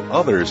to imbue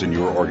others in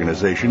your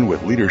organization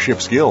with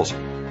leadership skills.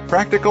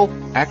 Practical,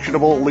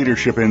 actionable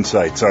leadership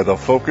insights are the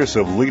focus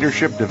of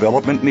Leadership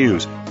Development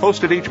News,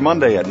 hosted each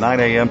Monday at 9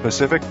 a.m.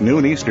 Pacific,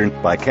 noon Eastern,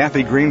 by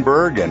Kathy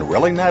Greenberg and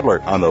Relly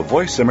Nadler on the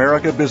Voice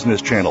America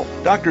Business Channel.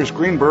 Doctors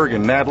Greenberg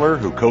and Nadler,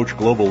 who coach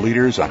global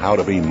leaders on how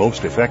to be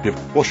most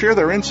effective, will share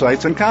their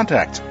insights and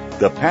contacts.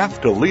 The path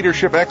to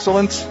leadership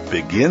excellence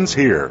begins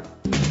here.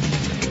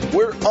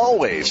 We're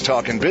Always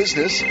talking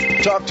business.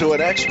 Talk to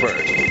an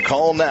expert.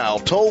 Call now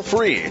toll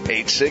free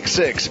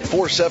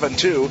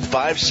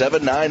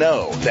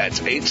 866-472-5790.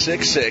 That's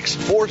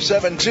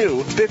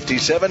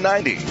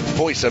 866-472-5790.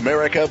 Voice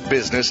America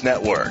Business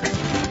Network.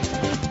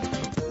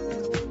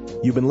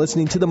 You've been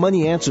listening to the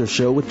Money Answer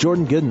Show with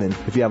Jordan Goodman.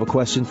 If you have a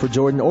question for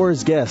Jordan or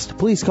his guest,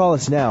 please call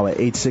us now at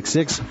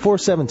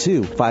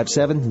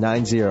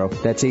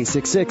 866-472-5790. That's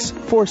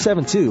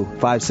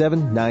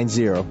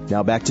 866-472-5790.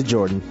 Now back to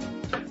Jordan.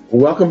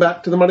 Welcome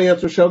back to the Money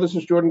Answer Show. This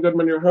is Jordan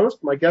Goodman, your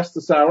host. My guests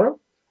this hour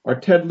are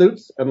Ted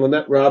Leutz and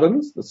Lynette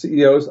Robbins, the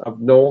CEOs of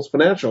Knowles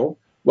Financial.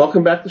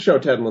 Welcome back to the show,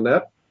 Ted and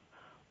Lynette.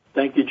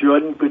 Thank you,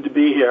 Jordan. Good to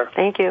be here.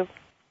 Thank you.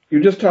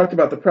 You just talked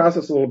about the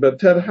process a little bit.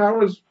 Ted,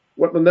 how is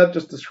what Lynette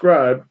just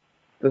described,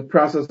 the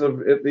process of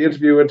the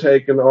interview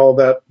intake and all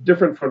that,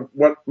 different from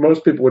what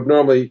most people would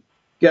normally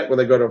get when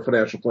they go to a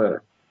financial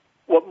planner?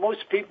 What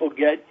most people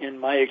get, in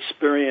my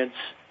experience,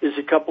 is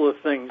a couple of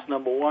things.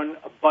 Number one,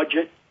 a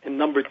budget, and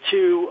number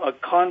two, a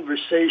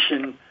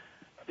conversation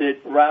that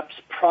wraps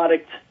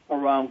product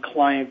around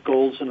client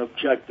goals and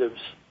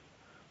objectives.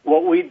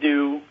 What we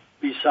do,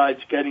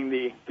 besides getting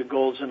the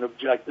goals and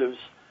objectives,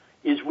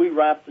 is we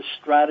wrap the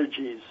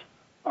strategies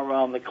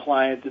around the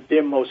client that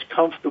they're most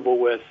comfortable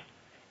with,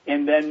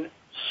 and then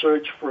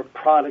search for a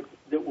product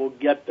that will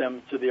get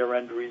them to their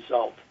end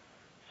result.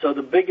 So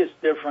the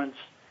biggest difference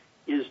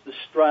is the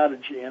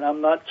strategy, and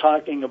I'm not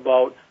talking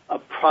about a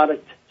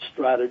product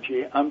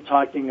strategy. I'm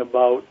talking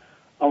about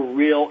a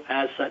real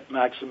asset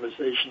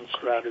maximization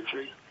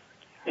strategy,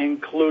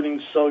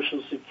 including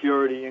Social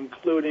Security,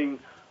 including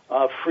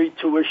free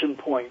tuition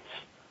points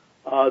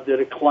that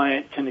a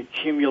client can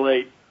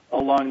accumulate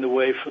along the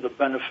way for the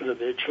benefit of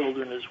their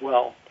children as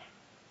well,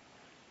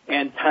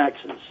 and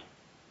taxes.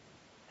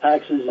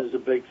 Taxes is a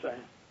big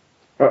thing.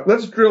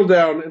 Let's drill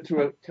down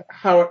into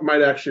how it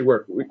might actually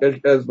work.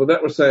 As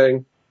Lynette was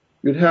saying,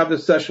 you'd have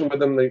this session with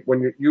them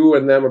when you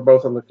and them are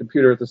both on the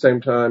computer at the same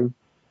time.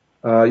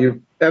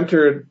 You've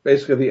entered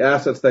basically the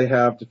assets they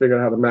have to figure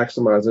out how to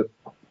maximize it.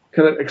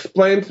 Can it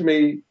explain to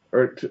me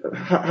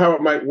how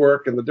it might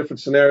work and the different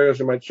scenarios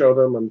you might show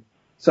them and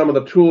some of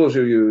the tools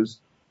you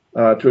use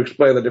to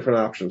explain the different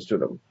options to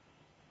them?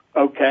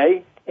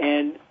 Okay.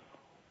 And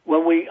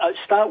when we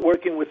start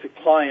working with the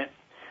client,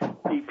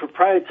 the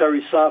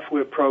proprietary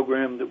software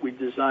program that we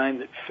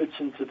designed that fits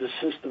into the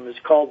system is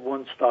called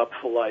One Stop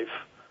for Life.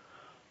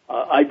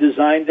 I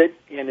designed it,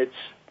 and its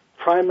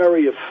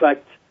primary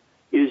effect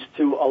is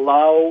to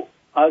allow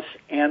us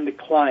and the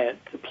client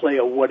to play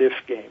a what-if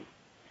game.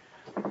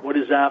 What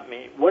does that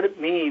mean? What it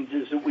means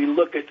is that we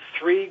look at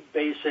three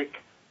basic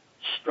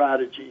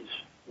strategies.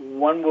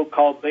 One we'll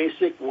call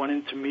basic, one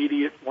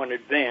intermediate, one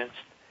advanced,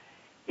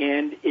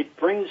 and it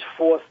brings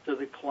forth to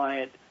the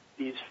client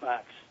these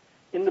facts.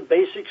 In the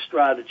basic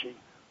strategy,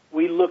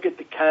 we look at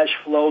the cash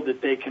flow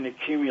that they can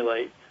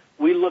accumulate.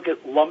 We look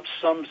at lump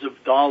sums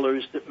of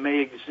dollars that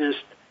may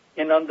exist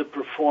in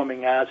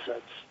underperforming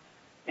assets.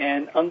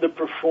 And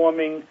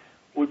underperforming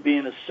would be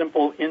in a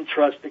simple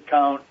interest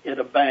account at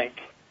a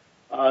bank.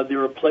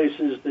 There are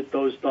places that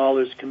those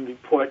dollars can be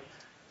put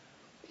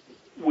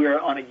where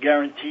on a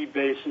guaranteed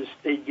basis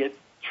they get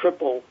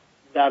triple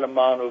that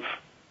amount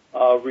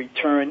of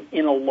return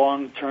in a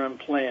long-term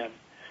plan.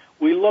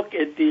 We look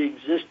at the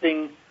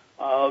existing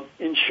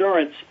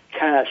insurance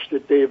cash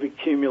that they've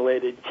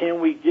accumulated. Can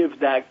we give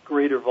that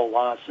greater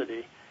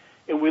velocity?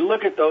 And we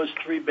look at those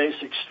three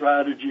basic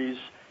strategies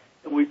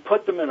and we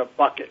put them in a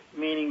bucket,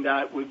 meaning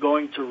that we're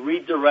going to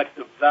redirect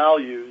the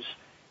values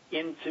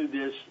into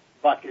this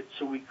bucket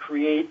so we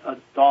create a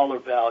dollar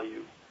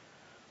value.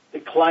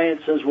 The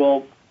client says,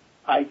 well,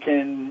 I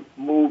can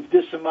move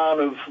this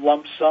amount of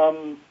lump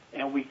sum,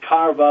 and we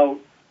carve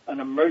out an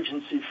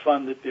emergency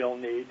fund that they'll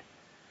need.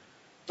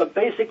 But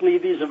basically,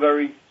 these are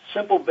very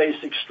simple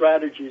basic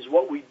strategies.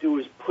 What we do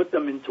is put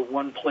them into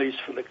one place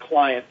for the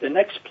client. The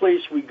next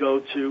place we go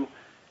to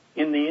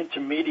in the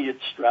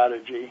intermediate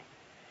strategy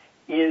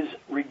is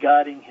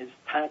regarding his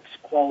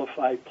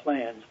tax-qualified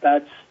plans.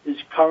 That's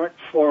his current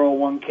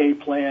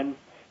 401k plan,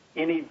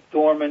 any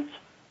dormant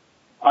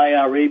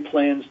IRA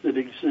plans that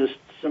exist,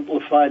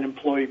 simplified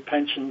employee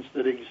pensions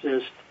that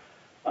exist,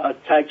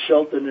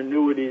 tax-sheltered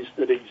annuities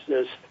that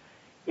exist.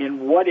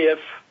 And what if,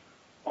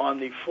 on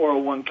the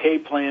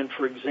 401k plan,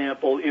 for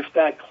example, if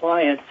that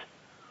client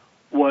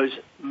was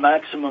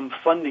maximum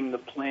funding the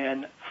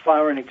plan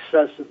far in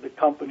excess of the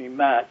company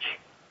match,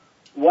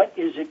 what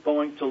is it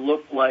going to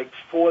look like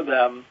for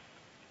them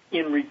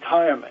in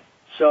retirement?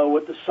 So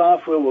what the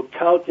software will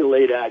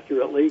calculate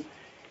accurately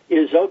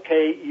is,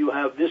 okay, you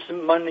have this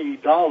many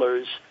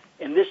dollars,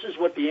 and this is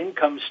what the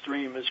income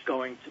stream is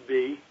going to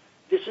be.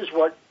 This is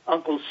what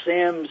Uncle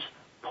Sam's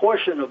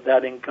portion of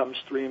that income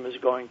stream is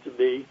going to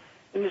be,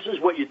 and this is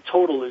what your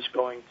total is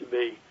going to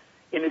be.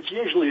 And it's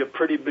usually a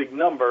pretty big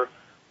number.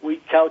 We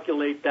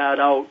calculate that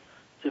out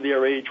to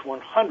their age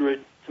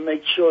 100 to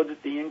make sure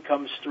that the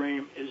income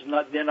stream is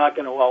not, they're not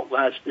going to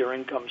outlast their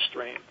income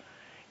stream.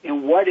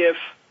 And what if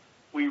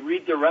we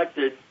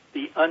redirected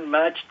the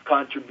unmatched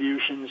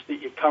contributions that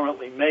you're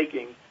currently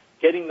making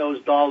getting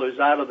those dollars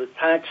out of the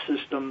tax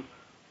system,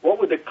 what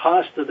would the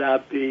cost of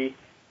that be,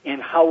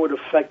 and how would it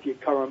affect your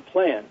current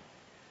plan?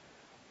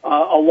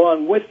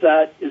 Along with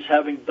that is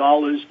having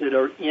dollars that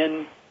are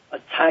in a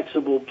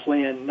taxable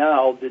plan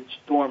now that's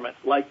dormant,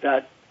 like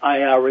that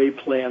IRA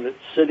plan that's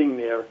sitting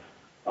there.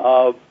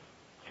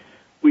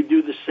 We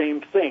do the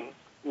same thing.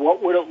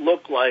 What would it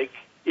look like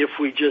if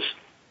we just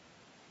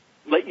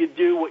let you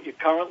do what you're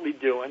currently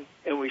doing,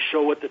 and we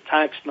show what the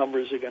tax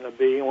numbers are going to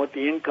be and what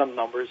the income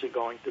numbers are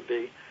going to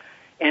be?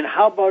 And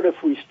how about if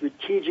we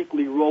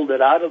strategically rolled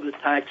it out of the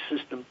tax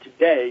system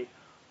today?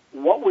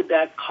 What would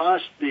that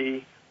cost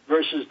be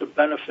versus the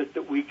benefit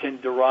that we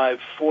can derive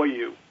for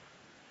you?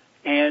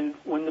 And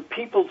when the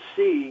people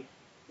see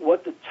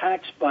what the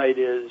tax bite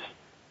is,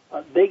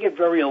 they get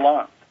very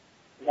alarmed.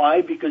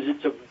 Why? Because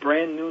it's a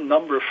brand new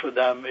number for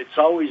them. It's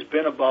always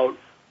been about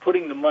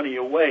putting the money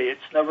away.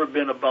 It's never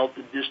been about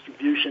the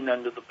distribution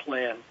end of the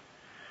plan.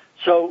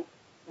 So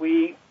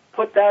we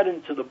put that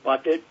into the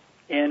bucket,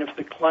 and if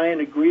the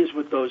client agrees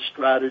with those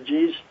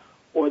strategies,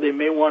 or they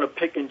may want to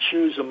pick and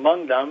choose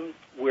among them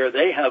where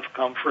they have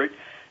comfort,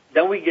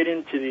 then we get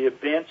into the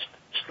advanced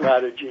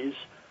strategies,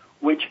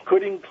 which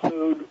could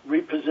include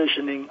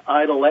repositioning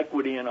idle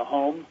equity in a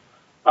home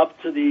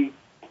up to the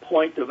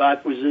point of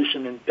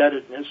acquisition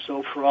indebtedness,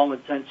 so for all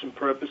intents and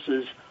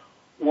purposes,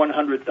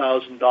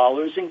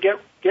 $100,000, and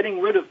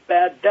getting rid of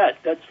bad debt.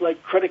 That's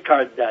like credit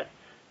card debt.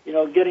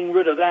 Getting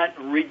rid of that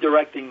and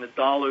redirecting the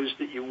dollars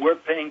that you were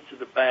paying to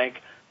the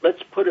bank,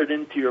 let's put it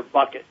into your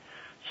bucket.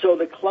 So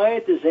the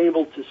client is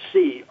able to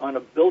see on a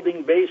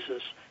building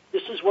basis,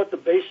 this is what the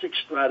basic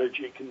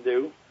strategy can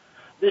do.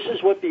 This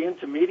is what the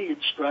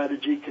intermediate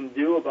strategy can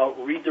do about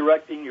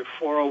redirecting your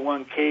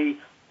 401k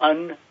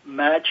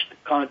unmatched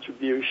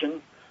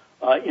contribution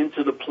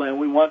into the plan.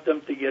 We want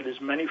them to get as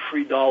many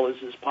free dollars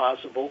as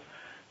possible.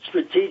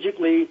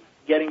 Strategically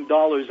getting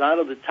dollars out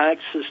of the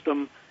tax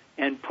system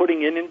and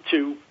putting it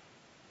into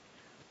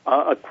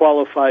a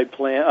qualified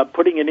plan,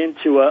 putting it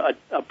into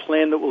a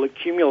plan that will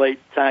accumulate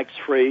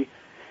tax-free.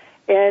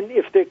 And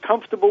if they're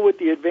comfortable with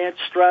the advanced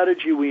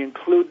strategy, we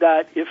include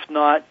that. If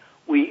not,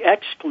 we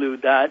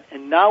exclude that.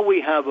 And now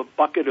we have a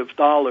bucket of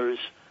dollars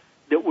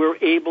that we're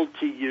able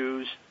to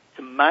use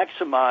to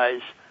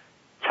maximize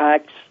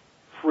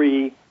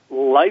tax-free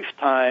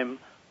lifetime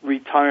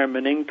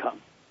retirement income.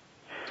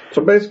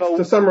 So basically,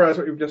 to summarize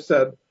what you've just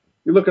said,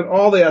 you look at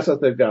all the assets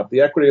they've got,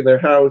 the equity in their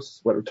house,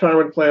 what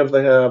retirement plans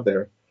they have,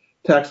 their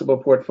taxable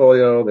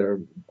portfolio, their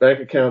bank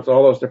accounts,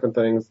 all those different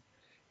things,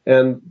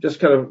 and just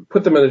kind of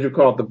put them in, as you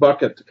call it, the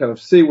bucket to kind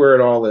of see where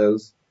it all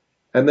is.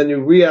 And then you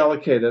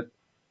reallocate it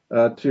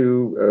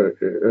to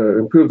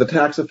improve the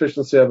tax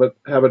efficiency of it,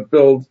 have it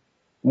build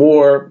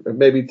more,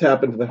 maybe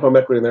tap into the home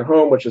equity in their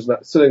home, which is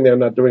not sitting there,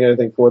 not doing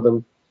anything for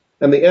them.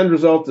 And the end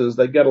result is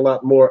they get a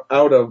lot more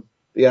out of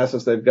the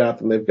assets they've got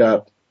than they've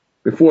got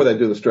before they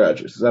do the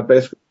strategies. Is that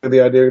basically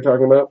the idea you're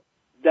talking about?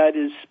 That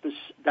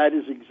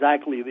is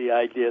exactly the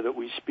idea that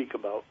we speak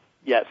about.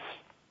 Yes.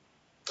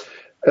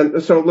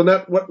 And so,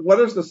 Lynette, what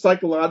is the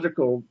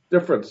psychological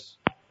difference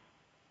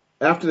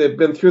after they've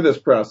been through this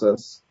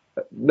process,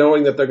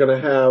 knowing that they're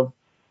going to have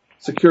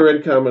secure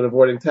income and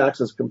avoiding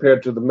taxes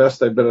compared to the mess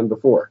they've been in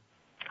before?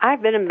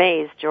 I've been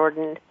amazed,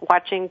 Jordan,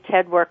 watching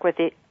Ted work with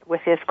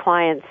his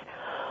clients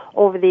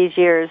over these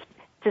years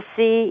to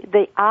see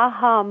the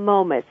aha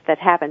moments that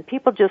happen.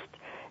 People just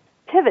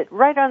pivot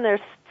right on their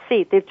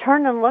seat. They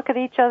turn and look at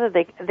each other.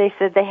 They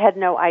said they had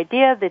no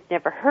idea. They'd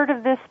never heard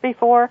of this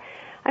before.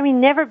 I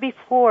mean, never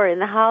before in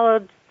the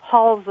hallowed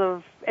halls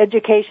of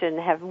education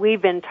have we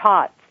been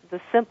taught the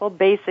simple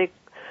basics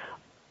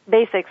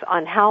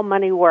on how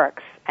money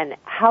works and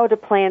how to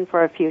plan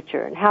for a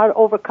future and how to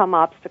overcome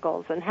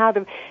obstacles and how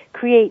to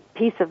create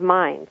peace of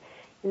mind.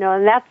 And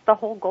that's the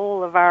whole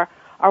goal of our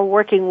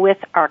working with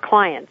our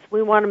clients.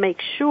 We want to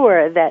make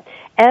sure that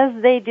as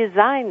they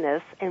design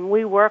this and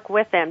we work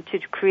with them to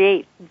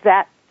create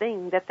that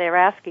thing that they're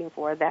asking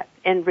for, that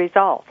end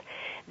result,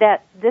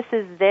 that this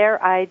is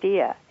their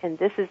idea and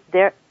this is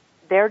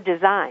their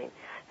design.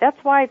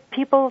 That's why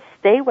people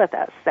stay with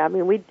us. I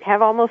mean, we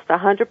have almost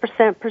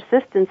 100%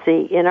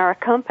 persistency in our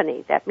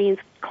company. That means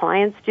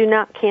clients do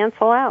not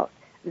cancel out.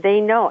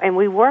 They know, and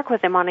we work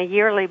with them on a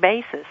yearly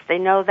basis. They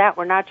know that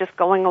we're not just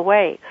going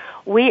away.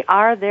 We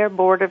are their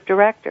board of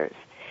directors,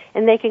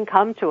 and they can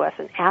come to us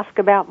and ask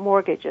about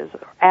mortgages,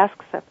 or ask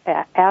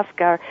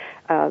our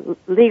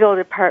legal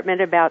department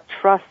about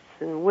trusts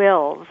and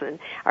wills, and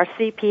our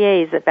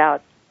CPAs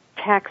about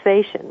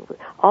taxation.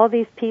 All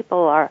these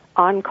people are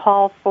on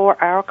call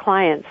for our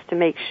clients to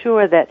make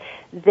sure that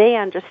they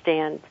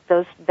understand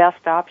those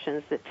best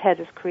options that Ted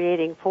is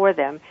creating for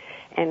them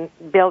and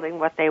building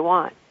what they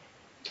want.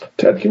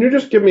 Ted, can you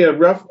just give me a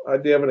rough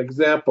idea of an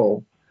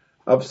example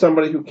of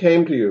somebody who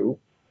came to you,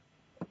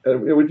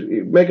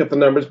 make up the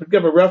numbers, but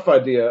give a rough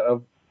idea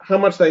of how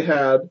much they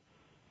had,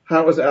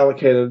 how it was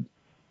allocated,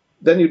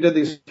 then you did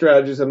these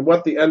strategies, and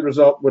what the end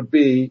result would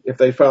be if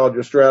they followed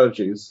your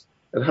strategies,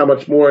 and how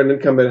much more in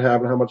income they'd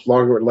have, and how much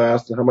longer it would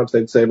last, and how much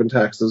they'd save in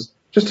taxes,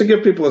 just to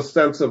give people a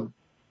sense of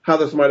how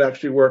this might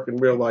actually work in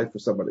real life for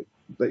somebody.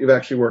 that you've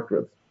actually worked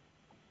with?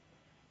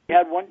 We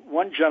had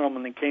one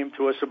gentleman that came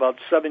to us about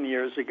 7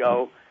 years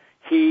ago.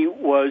 He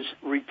was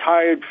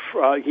retired.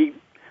 He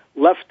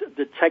left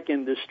the tech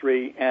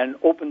industry and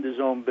opened his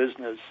own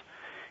business.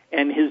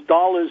 And his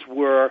dollars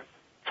were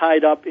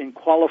tied up in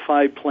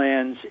qualified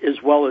plans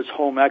as well as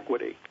home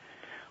equity.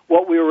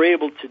 What we were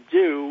able to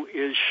do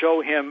is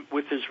show him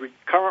with his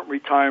current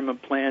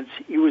retirement plans,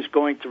 he was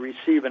going to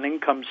receive an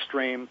income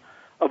stream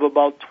of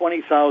about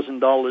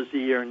 $20,000 a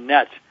year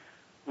net.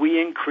 We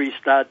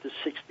increased that to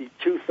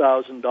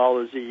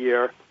 $62,000 a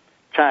year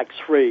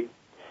tax-free.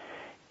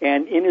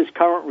 And in his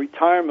current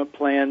retirement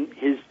plan,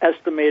 his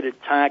estimated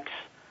tax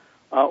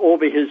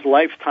over his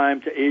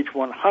lifetime to age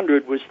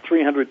 100 was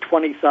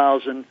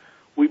 $320,000.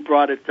 We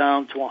brought it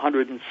down to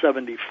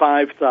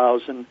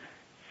 $175,000,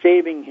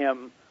 saving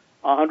him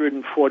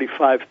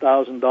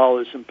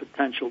 $145,000 in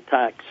potential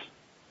tax.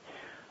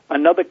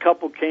 Another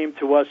couple came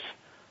to us.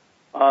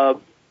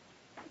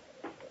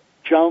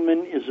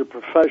 Gentleman is a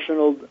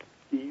professional.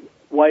 The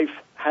wife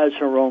has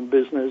her own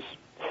business.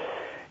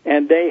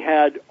 And they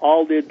had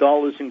all their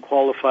dollars in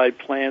qualified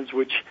plans,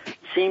 which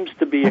seems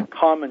to be a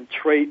common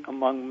trait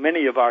among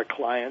many of our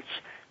clients.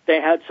 They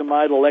had some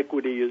idle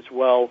equity as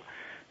well.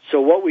 So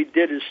what we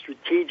did is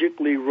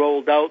strategically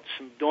rolled out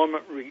some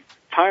dormant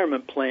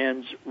retirement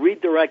plans,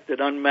 redirected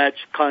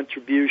unmatched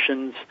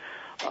contributions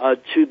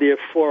to their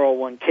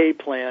 401k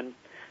plan,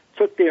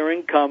 took their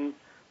income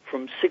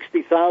from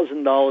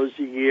 $60,000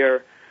 a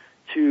year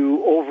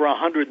to over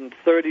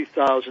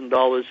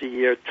 $130,000 a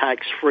year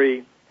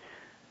tax-free.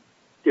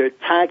 Their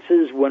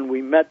taxes, when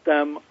we met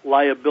them,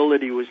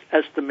 liability was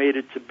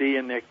estimated to be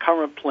in their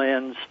current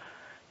plans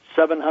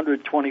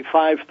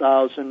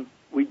 $725,000.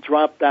 We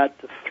dropped that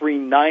to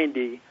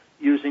 $390,000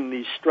 using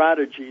these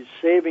strategies,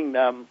 saving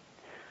them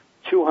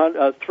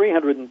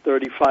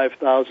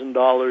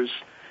 $335,000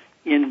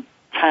 in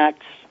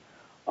tax.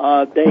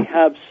 They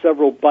have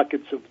several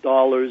buckets of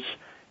dollars,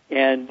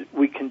 and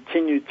we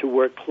continue to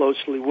work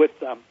closely with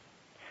them.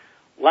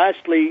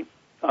 Lastly,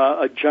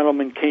 a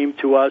gentleman came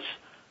to us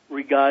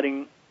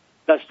regarding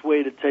best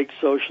way to take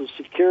Social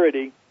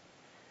Security,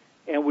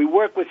 and we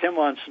worked with him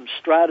on some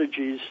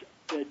strategies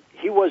that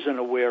he wasn't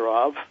aware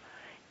of,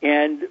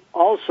 and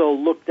also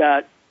looked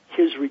at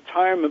his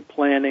retirement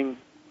planning,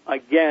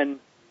 again,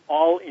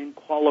 all in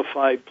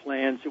qualified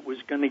plans. It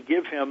was going to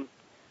give him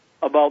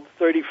about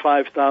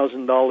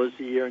 $35,000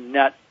 a year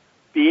net,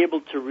 be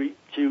able to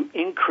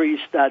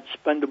increase that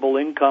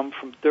spendable income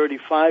from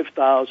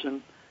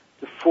 $35,000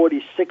 to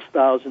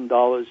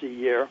 $46,000 a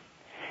year.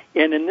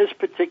 And in this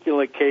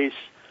particular case,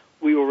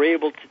 we were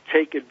able to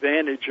take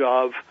advantage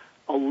of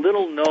a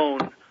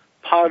little-known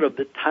part of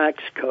the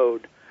tax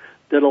code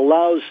that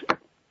allows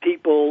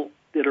people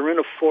that are in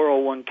a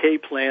 401k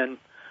plan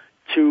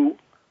to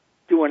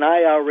do an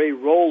IRA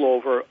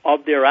rollover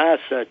of their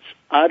assets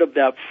out of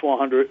that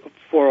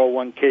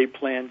 401k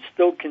plan,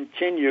 still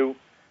continue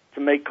to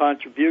make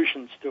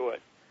contributions to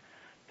it.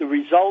 The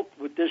result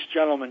with this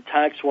gentleman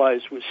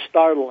tax-wise was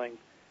startling.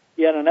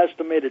 He had an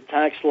estimated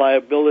tax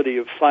liability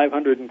of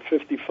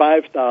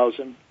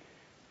 $555,000.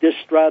 This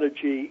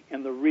strategy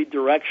and the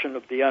redirection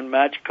of the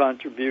unmatched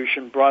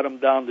contribution brought him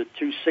down to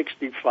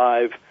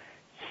 $265,000,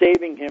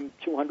 saving him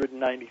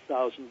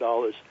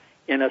 $290,000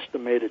 in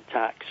estimated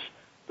tax.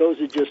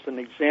 Those are just an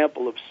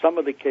example of some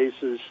of the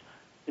cases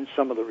and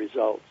some of the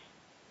results.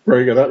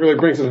 Very good. That really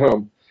brings it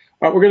home.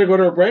 We're going to go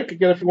to a break.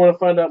 Again, if you want to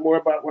find out more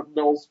about what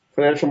Knowles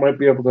Financial might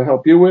be able to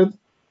help you with,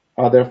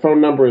 their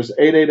phone number is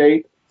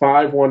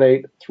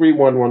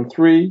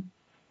 888-518-3113.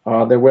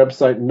 Their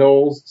website,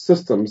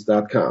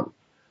 knowlessystems.com.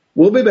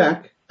 We'll be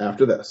back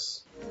after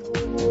this.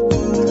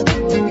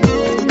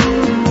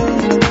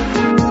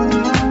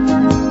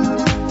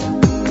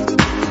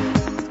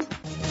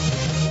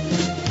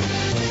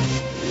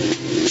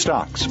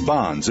 Stocks,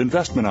 bonds,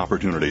 investment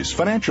opportunities,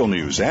 financial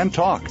news, and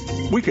talk.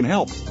 We can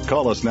help.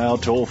 Call us now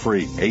toll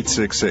free,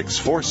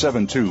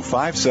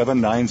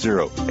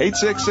 866-472-5790.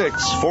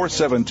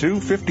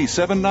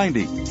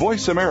 866-472-5790.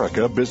 Voice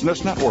America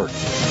Business Network.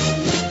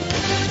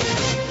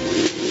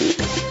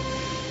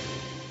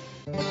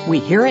 We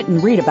hear it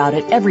and read about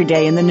it every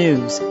day in the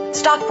news.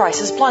 Stock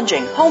prices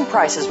plunging, home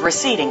prices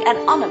receding,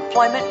 and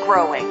unemployment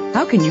growing.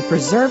 How can you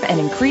preserve and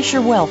increase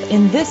your wealth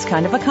in this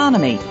kind of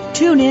economy?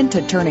 Tune in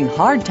to Turning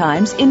Hard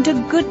Times into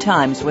Good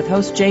Times with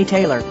host Jay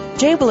Taylor.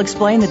 Jay will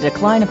explain the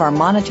decline of our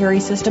monetary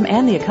system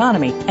and the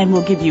economy, and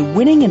will give you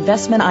winning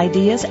investment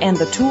ideas and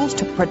the tools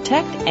to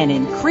protect and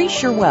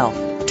increase your wealth.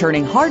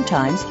 Turning Hard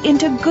Times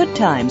into Good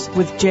Times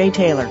with Jay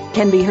Taylor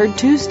can be heard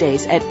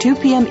Tuesdays at 2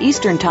 p.m.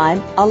 Eastern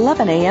Time,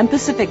 11 a.m.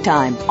 Pacific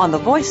Time on the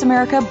Voice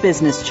America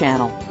Business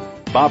Channel.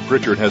 Bob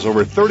Pritchard has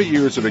over 30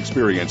 years of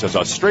experience as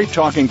a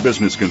straight-talking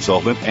business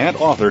consultant and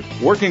author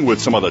working with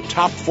some of the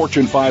top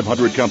Fortune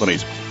 500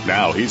 companies.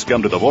 Now he's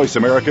come to the Voice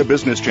America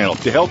Business Channel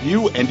to help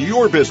you and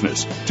your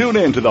business. Tune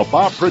in to the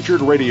Bob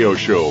Pritchard Radio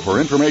Show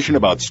for information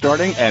about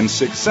starting and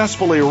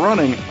successfully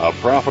running a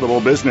profitable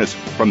business.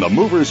 From the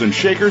movers and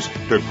shakers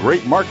to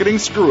great marketing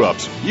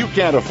screw-ups, you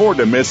can't afford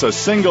to miss a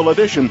single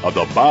edition of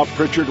the Bob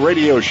Pritchard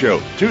Radio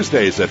Show.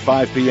 Tuesdays at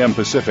 5 p.m.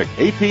 Pacific,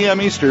 8 p.m.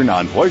 Eastern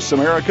on Voice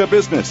America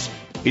Business.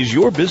 Is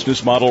your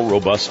business model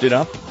robust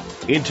enough?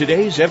 In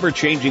today's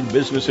ever-changing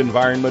business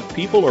environment,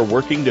 people are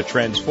working to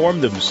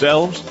transform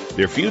themselves,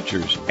 their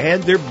futures,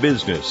 and their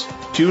business.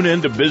 Tune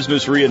in to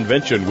Business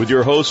Reinvention with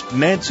your host,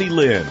 Nancy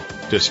Lynn.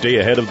 To stay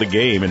ahead of the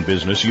game in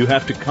business, you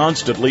have to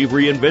constantly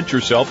reinvent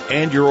yourself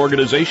and your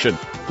organization.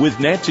 With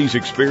Nancy's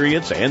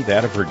experience and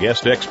that of her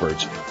guest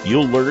experts,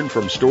 you'll learn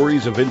from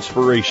stories of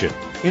inspiration,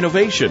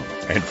 innovation,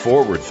 and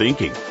forward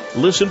thinking.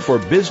 Listen for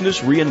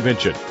Business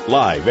Reinvention,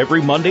 live every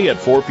Monday at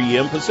 4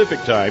 p.m.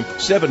 Pacific Time,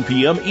 7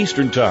 p.m.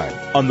 Eastern Time,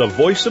 on the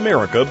Voice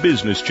America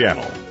Business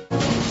Channel.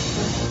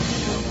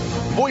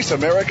 Voice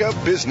America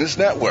Business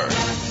Network,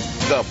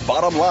 the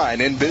bottom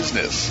line in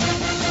business.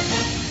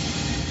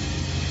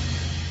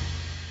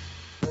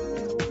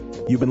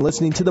 You've been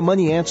listening to the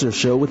Money Answer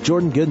Show with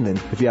Jordan Goodman.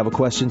 If you have a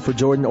question for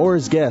Jordan or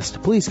his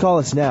guest, please call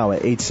us now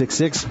at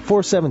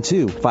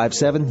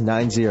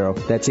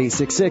 866-472-5790. That's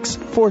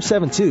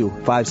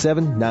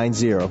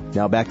 866-472-5790.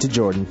 Now back to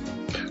Jordan.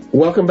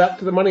 Welcome back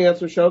to the Money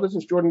Answer Show. This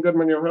is Jordan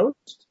Goodman, your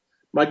host.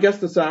 My guests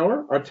this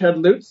hour are Ted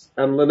Leutz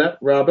and Lynette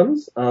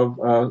Robbins of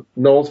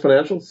Knowles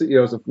Financial,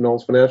 CEOs of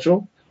Knowles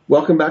Financial.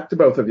 Welcome back to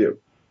both of you.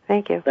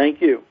 Thank you. Thank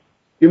you.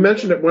 You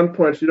mentioned at one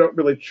point you don't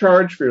really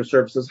charge for your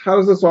services. How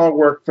does this all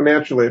work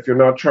financially if you're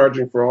not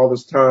charging for all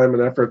this time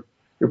and effort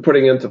you're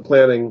putting into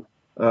planning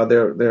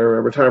their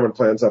retirement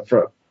plans up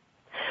front?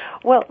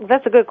 Well,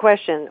 that's a good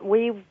question.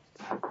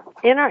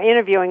 In our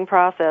interviewing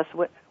process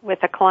with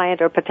a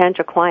client or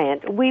potential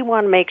client, we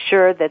want to make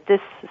sure that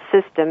this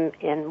system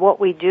and what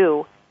we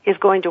do is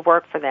going to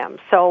work for them.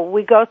 So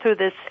we go through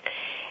this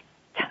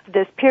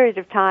period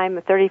of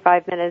time,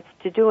 35 minutes,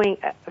 to do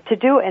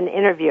an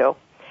interview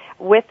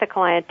with the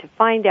client to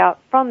find out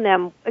from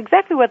them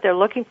exactly what they're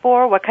looking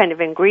for, what kind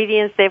of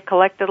ingredients they've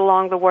collected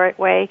along the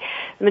way.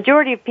 The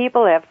majority of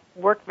people have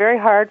worked very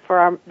hard for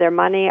our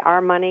money,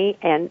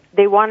 and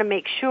they want to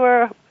make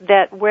sure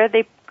that where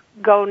they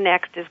go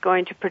next is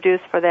going to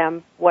produce for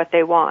them what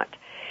they want.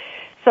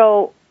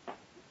 So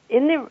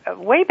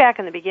way back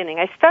in the beginning,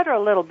 I stutter a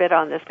little bit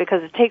on this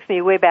because it takes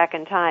me way back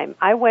in time.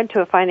 I went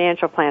to a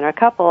financial planner, a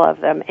couple of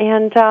them,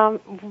 and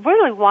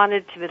really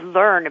wanted to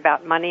learn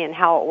about money and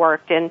how it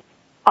worked. And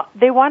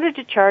they wanted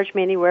to charge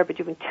me anywhere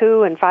between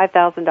 $2,000 and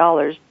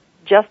 $5,000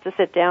 just to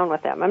sit down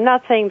with them. I'm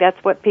not saying that's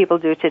what people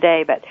do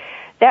today, but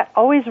that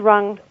always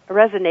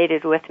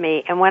resonated with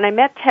me. And when I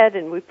met Ted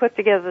and we put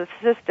together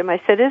the system,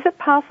 I said, is it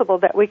possible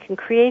that we can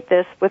create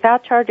this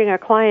without charging our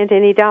client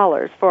any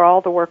dollars for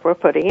all the work we're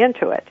putting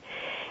into it?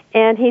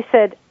 And he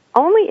said,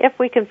 only if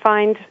we can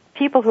find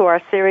people who are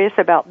serious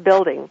about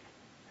building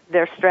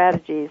their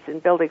strategies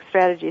and building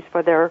strategies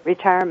for their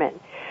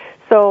retirement.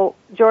 So,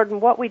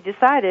 Jordan, what we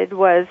decided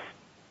was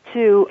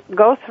to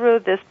go through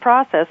this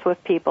process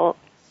with people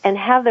and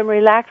have them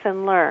relax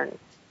and learn.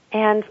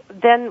 And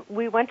then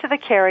we went to the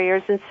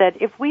carriers and said,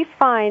 if we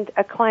find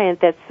a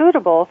client that's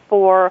suitable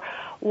for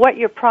what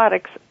your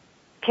products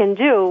can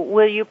do,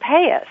 will you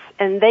pay us?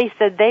 And they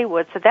said they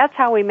would. So that's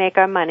how we make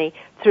our money,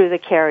 through the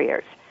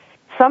carriers.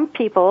 Some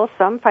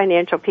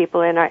financial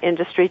people in our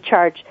industry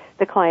charge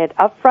the client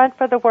upfront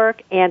for the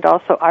work and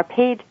also are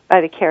paid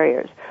by the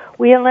carriers.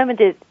 We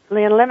eliminated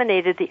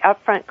the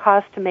upfront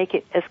cost to make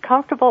it as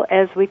comfortable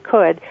as we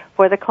could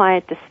for the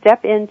client to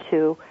step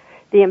into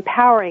the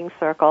empowering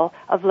circle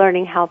of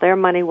learning how their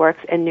money works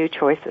and new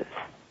choices.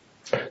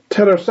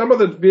 Ted, are some of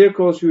the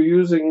vehicles you're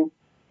using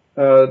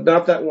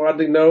not that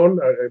widely known?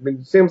 I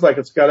mean, it seems like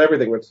it's got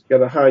everything. It's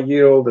got a high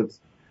yield, it's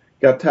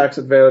got tax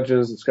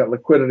advantages, it's got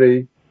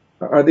liquidity.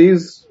 Are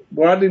these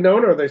widely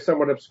known, or are they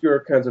somewhat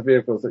obscure kinds of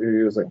vehicles that you're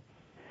using?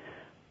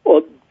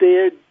 Well,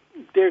 they're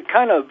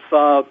kind of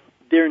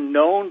they're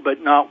known but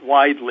not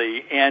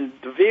widely, and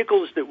the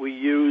vehicles that we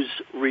use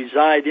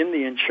reside in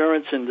the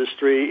insurance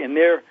industry, and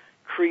they're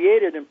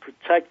created and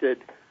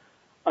protected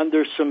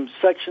under some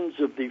sections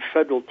of the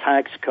federal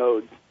tax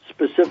code,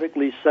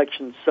 specifically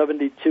Section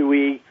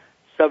 72E,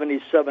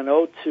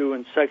 7702,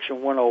 and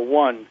Section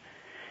 101.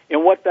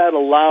 And what that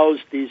allows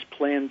these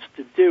plans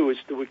to do is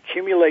to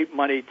accumulate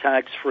money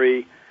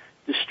tax-free,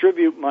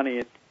 distribute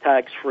money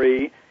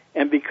tax-free,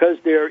 and because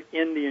they're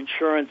in the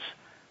insurance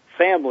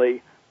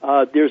family,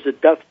 there's a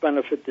death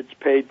benefit that's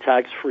paid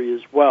tax-free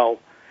as well.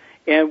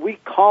 And we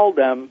call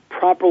them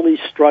properly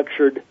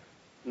structured,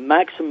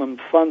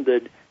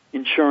 maximum-funded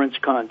insurance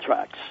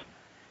contracts.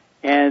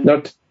 And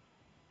go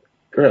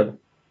ahead.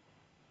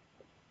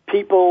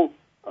 People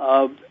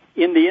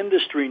in the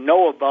industry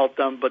know about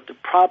them, but to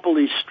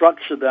properly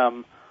structure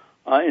them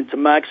and to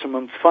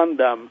maximum fund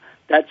them,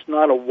 that's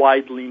not a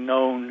widely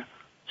known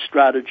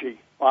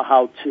strategy or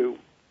how to.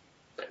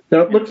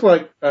 Now, it looks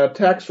like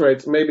tax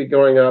rates may be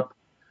going up,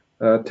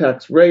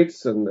 tax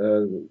rates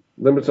and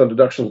limits on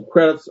deductions and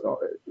credits.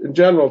 In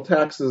general,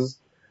 taxes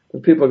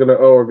that people are going to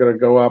owe are going to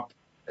go up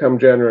come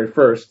January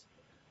 1st.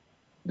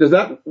 Does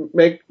that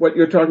make what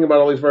you're talking about,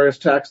 all these various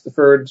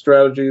tax-deferred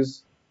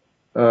strategies,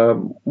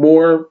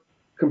 more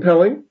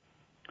compelling?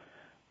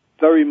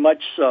 Very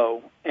much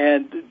so.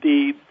 And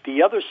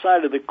the other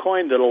side of the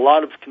coin that a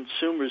lot of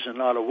consumers are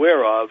not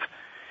aware of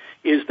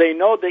is they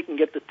know they can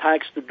get the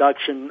tax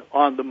deduction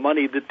on the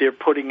money that they're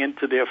putting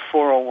into their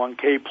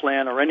 401k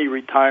plan or any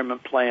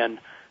retirement plan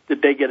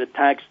that they get a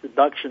tax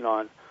deduction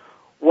on.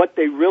 What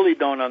they really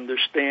don't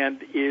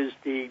understand is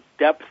the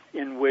depth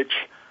in which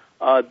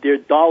their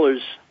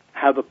dollars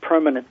have a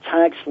permanent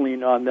tax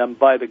lien on them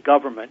by the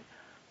government.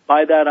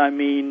 By that I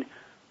mean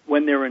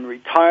when they're in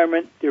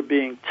retirement, they're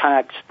being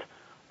taxed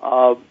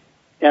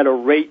at a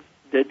rate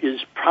that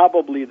is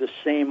probably the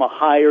same or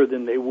higher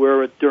than they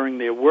were during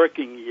their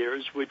working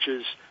years, which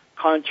is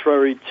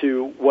contrary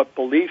to what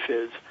belief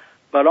is.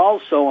 But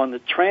also on the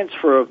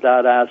transfer of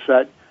that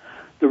asset,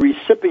 the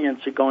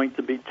recipients are going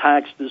to be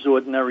taxed as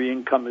ordinary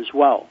income as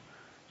well.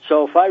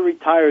 So if I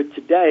retire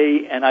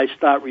today and I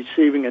start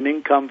receiving an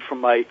income from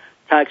my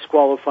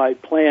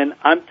tax-qualified plan,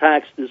 I'm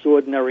taxed as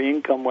ordinary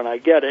income when I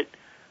get it.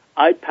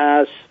 I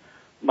pass,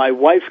 my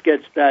wife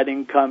gets that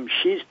income,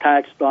 she's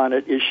taxed on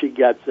it as she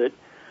gets it.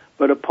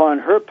 But upon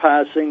her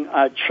passing,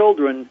 our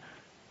children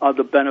are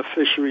the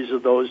beneficiaries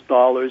of those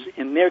dollars,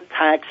 and they're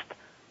taxed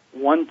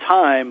one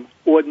time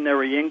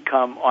ordinary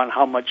income on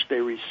how much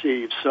they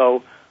receive.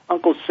 So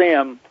Uncle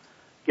Sam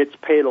gets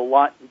paid a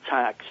lot in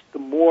tax. The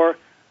more,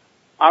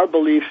 our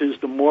belief is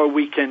the more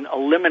we can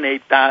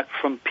eliminate that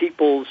from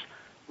people's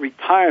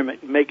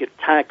retirement and make it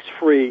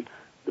tax-free,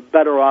 the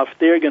better off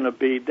they're going to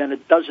be. Then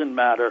it doesn't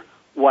matter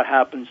what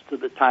happens to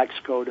the tax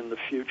code in the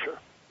future.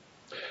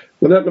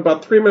 Lynette, in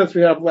about 3 minutes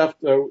we have left,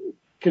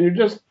 can you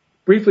just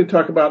briefly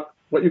talk about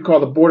what you call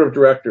the board of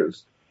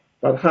directors,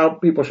 about how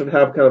people should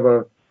have kind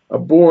of a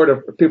board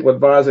of people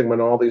advising them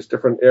in all these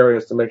different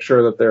areas to make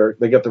sure that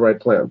they get the right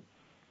plan?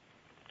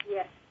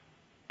 Yes.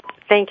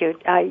 Thank you.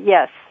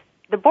 Yes.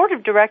 The board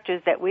of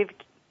directors that we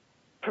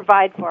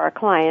provide for our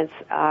clients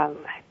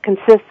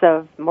consists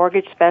of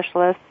mortgage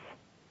specialists,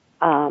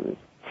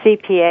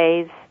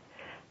 CPAs,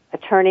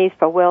 attorneys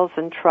for wills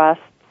and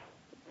trusts,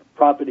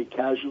 property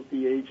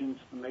casualty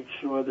agents to make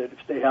sure that if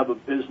they have a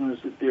business,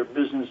 that their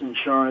business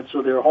insurance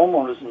or their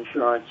homeowner's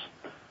insurance,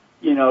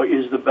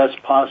 is the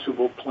best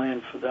possible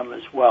plan for them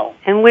as well.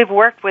 And we've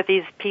worked with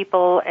these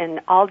people in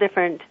all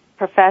different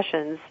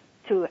professions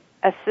to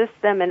assist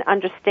them in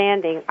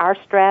understanding our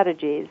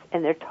strategies,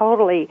 and they're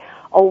totally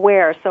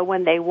aware. So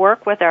when they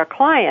work with our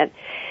client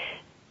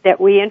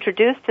that we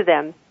introduce to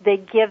them, they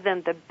give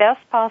them the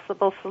best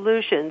possible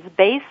solutions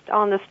based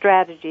on the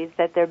strategies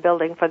that they're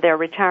building for their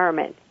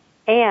retirement,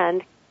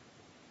 and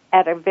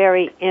at a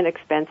very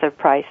inexpensive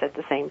price at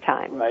the same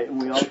time. Right,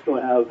 and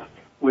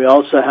we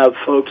also have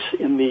folks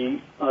in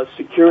the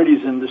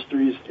securities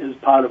industries as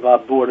part of our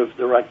board of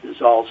directors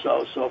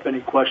also. So if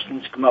any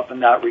questions come up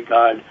in that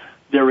regard,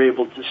 they're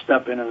able to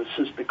step in and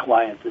assist the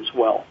client as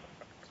well.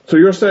 So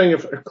you're saying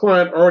if a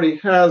client already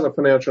has a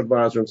financial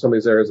advisor in some of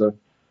these areas, a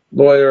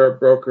lawyer, a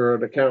broker,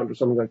 an accountant, or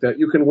something like that,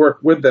 you can work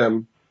with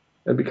them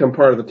and become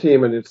part of the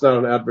team, and it's not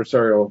an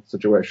adversarial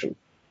situation.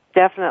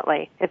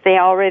 Definitely. If they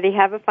already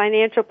have a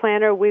financial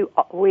planner, we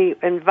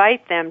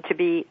invite them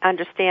to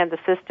understand the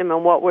system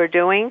and what we're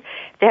doing.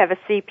 If they have a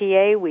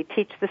CPA, we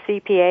teach the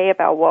CPA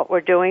about what we're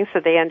doing so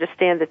they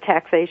understand the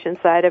taxation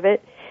side of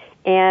it.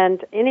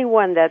 And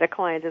anyone that a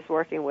client is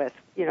working with,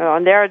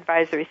 on their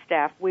advisory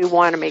staff, we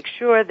want to make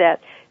sure that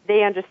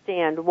they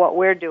understand what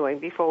we're doing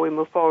before we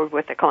move forward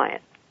with the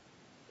client.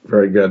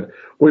 Very good.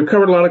 We've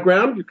covered a lot of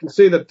ground. You can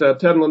see that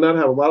Ted and Lynette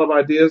have a lot of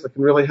ideas that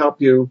can really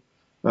help you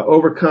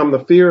overcome the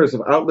fears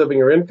of outliving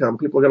your income.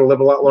 People are going to live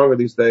a lot longer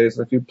these days,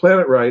 and if you plan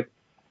it right,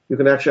 you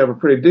can actually have a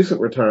pretty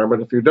decent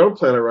retirement. If you don't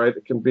plan it right,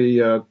 it can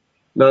be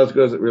not as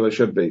good as it really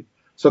should be.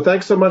 So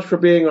thanks so much for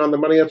being on the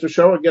Money Answer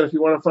Show. Again, if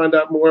you want to find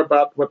out more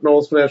about what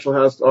Knowles Financial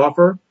has to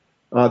offer,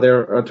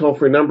 their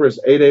toll-free number is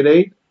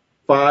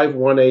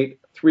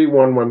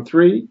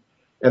 888-518-3113,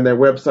 and their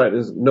website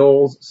is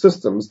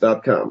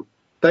knowlessystems.com.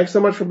 Thanks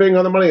so much for being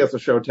on the Money Answer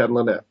Show, Ted and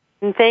Lynette.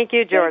 And thank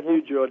you, Jordan.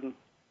 Thank you, Jordan.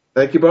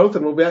 Thank you both,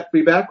 and we'll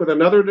be back with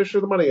another edition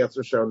of the Money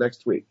Answer Show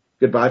next week.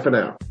 Goodbye for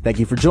now. Thank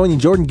you for joining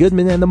Jordan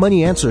Goodman and the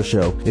Money Answer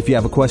Show. If you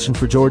have a question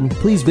for Jordan,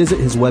 please visit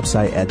his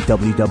website at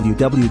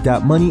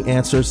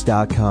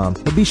www.moneyanswers.com.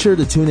 And be sure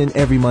to tune in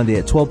every Monday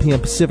at 12 p.m.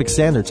 Pacific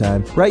Standard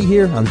Time, right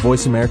here on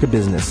Voice America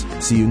Business.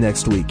 See you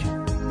next week.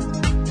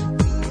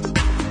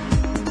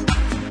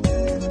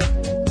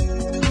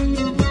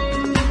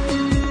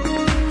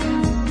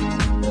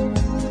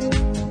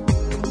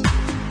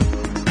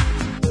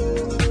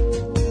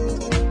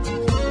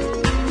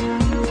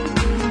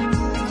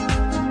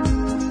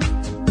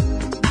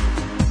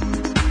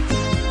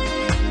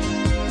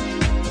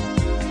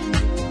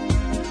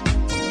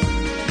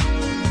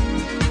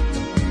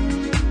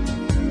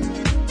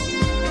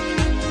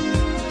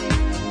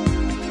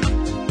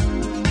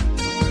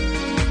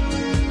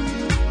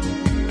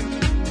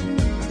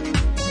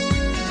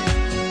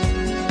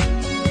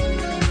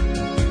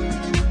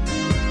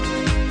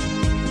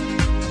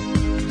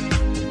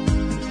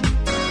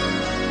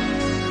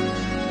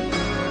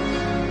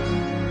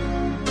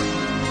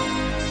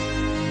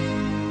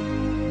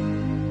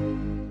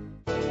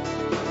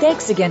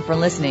 Thanks again for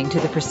listening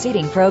to the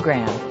preceding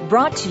program,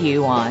 brought to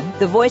you on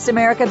the Voice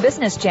America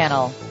Business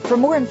Channel. For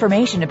more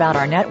information about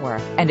our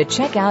network and to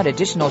check out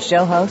additional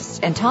show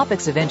hosts and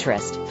topics of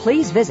interest,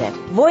 please visit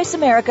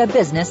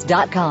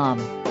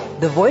voiceamericabusiness.com.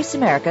 The Voice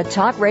America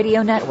Talk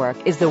Radio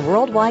Network is the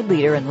worldwide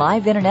leader in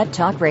live Internet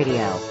talk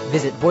radio.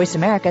 Visit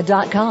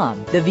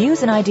voiceamerica.com. The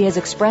views and ideas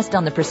expressed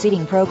on the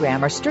preceding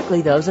program are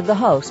strictly those of the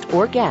host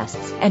or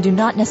guests and do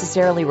not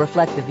necessarily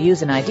reflect the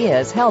views and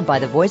ideas held by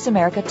the Voice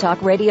America Talk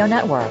Radio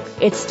Network,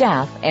 its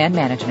staff, and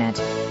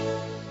management.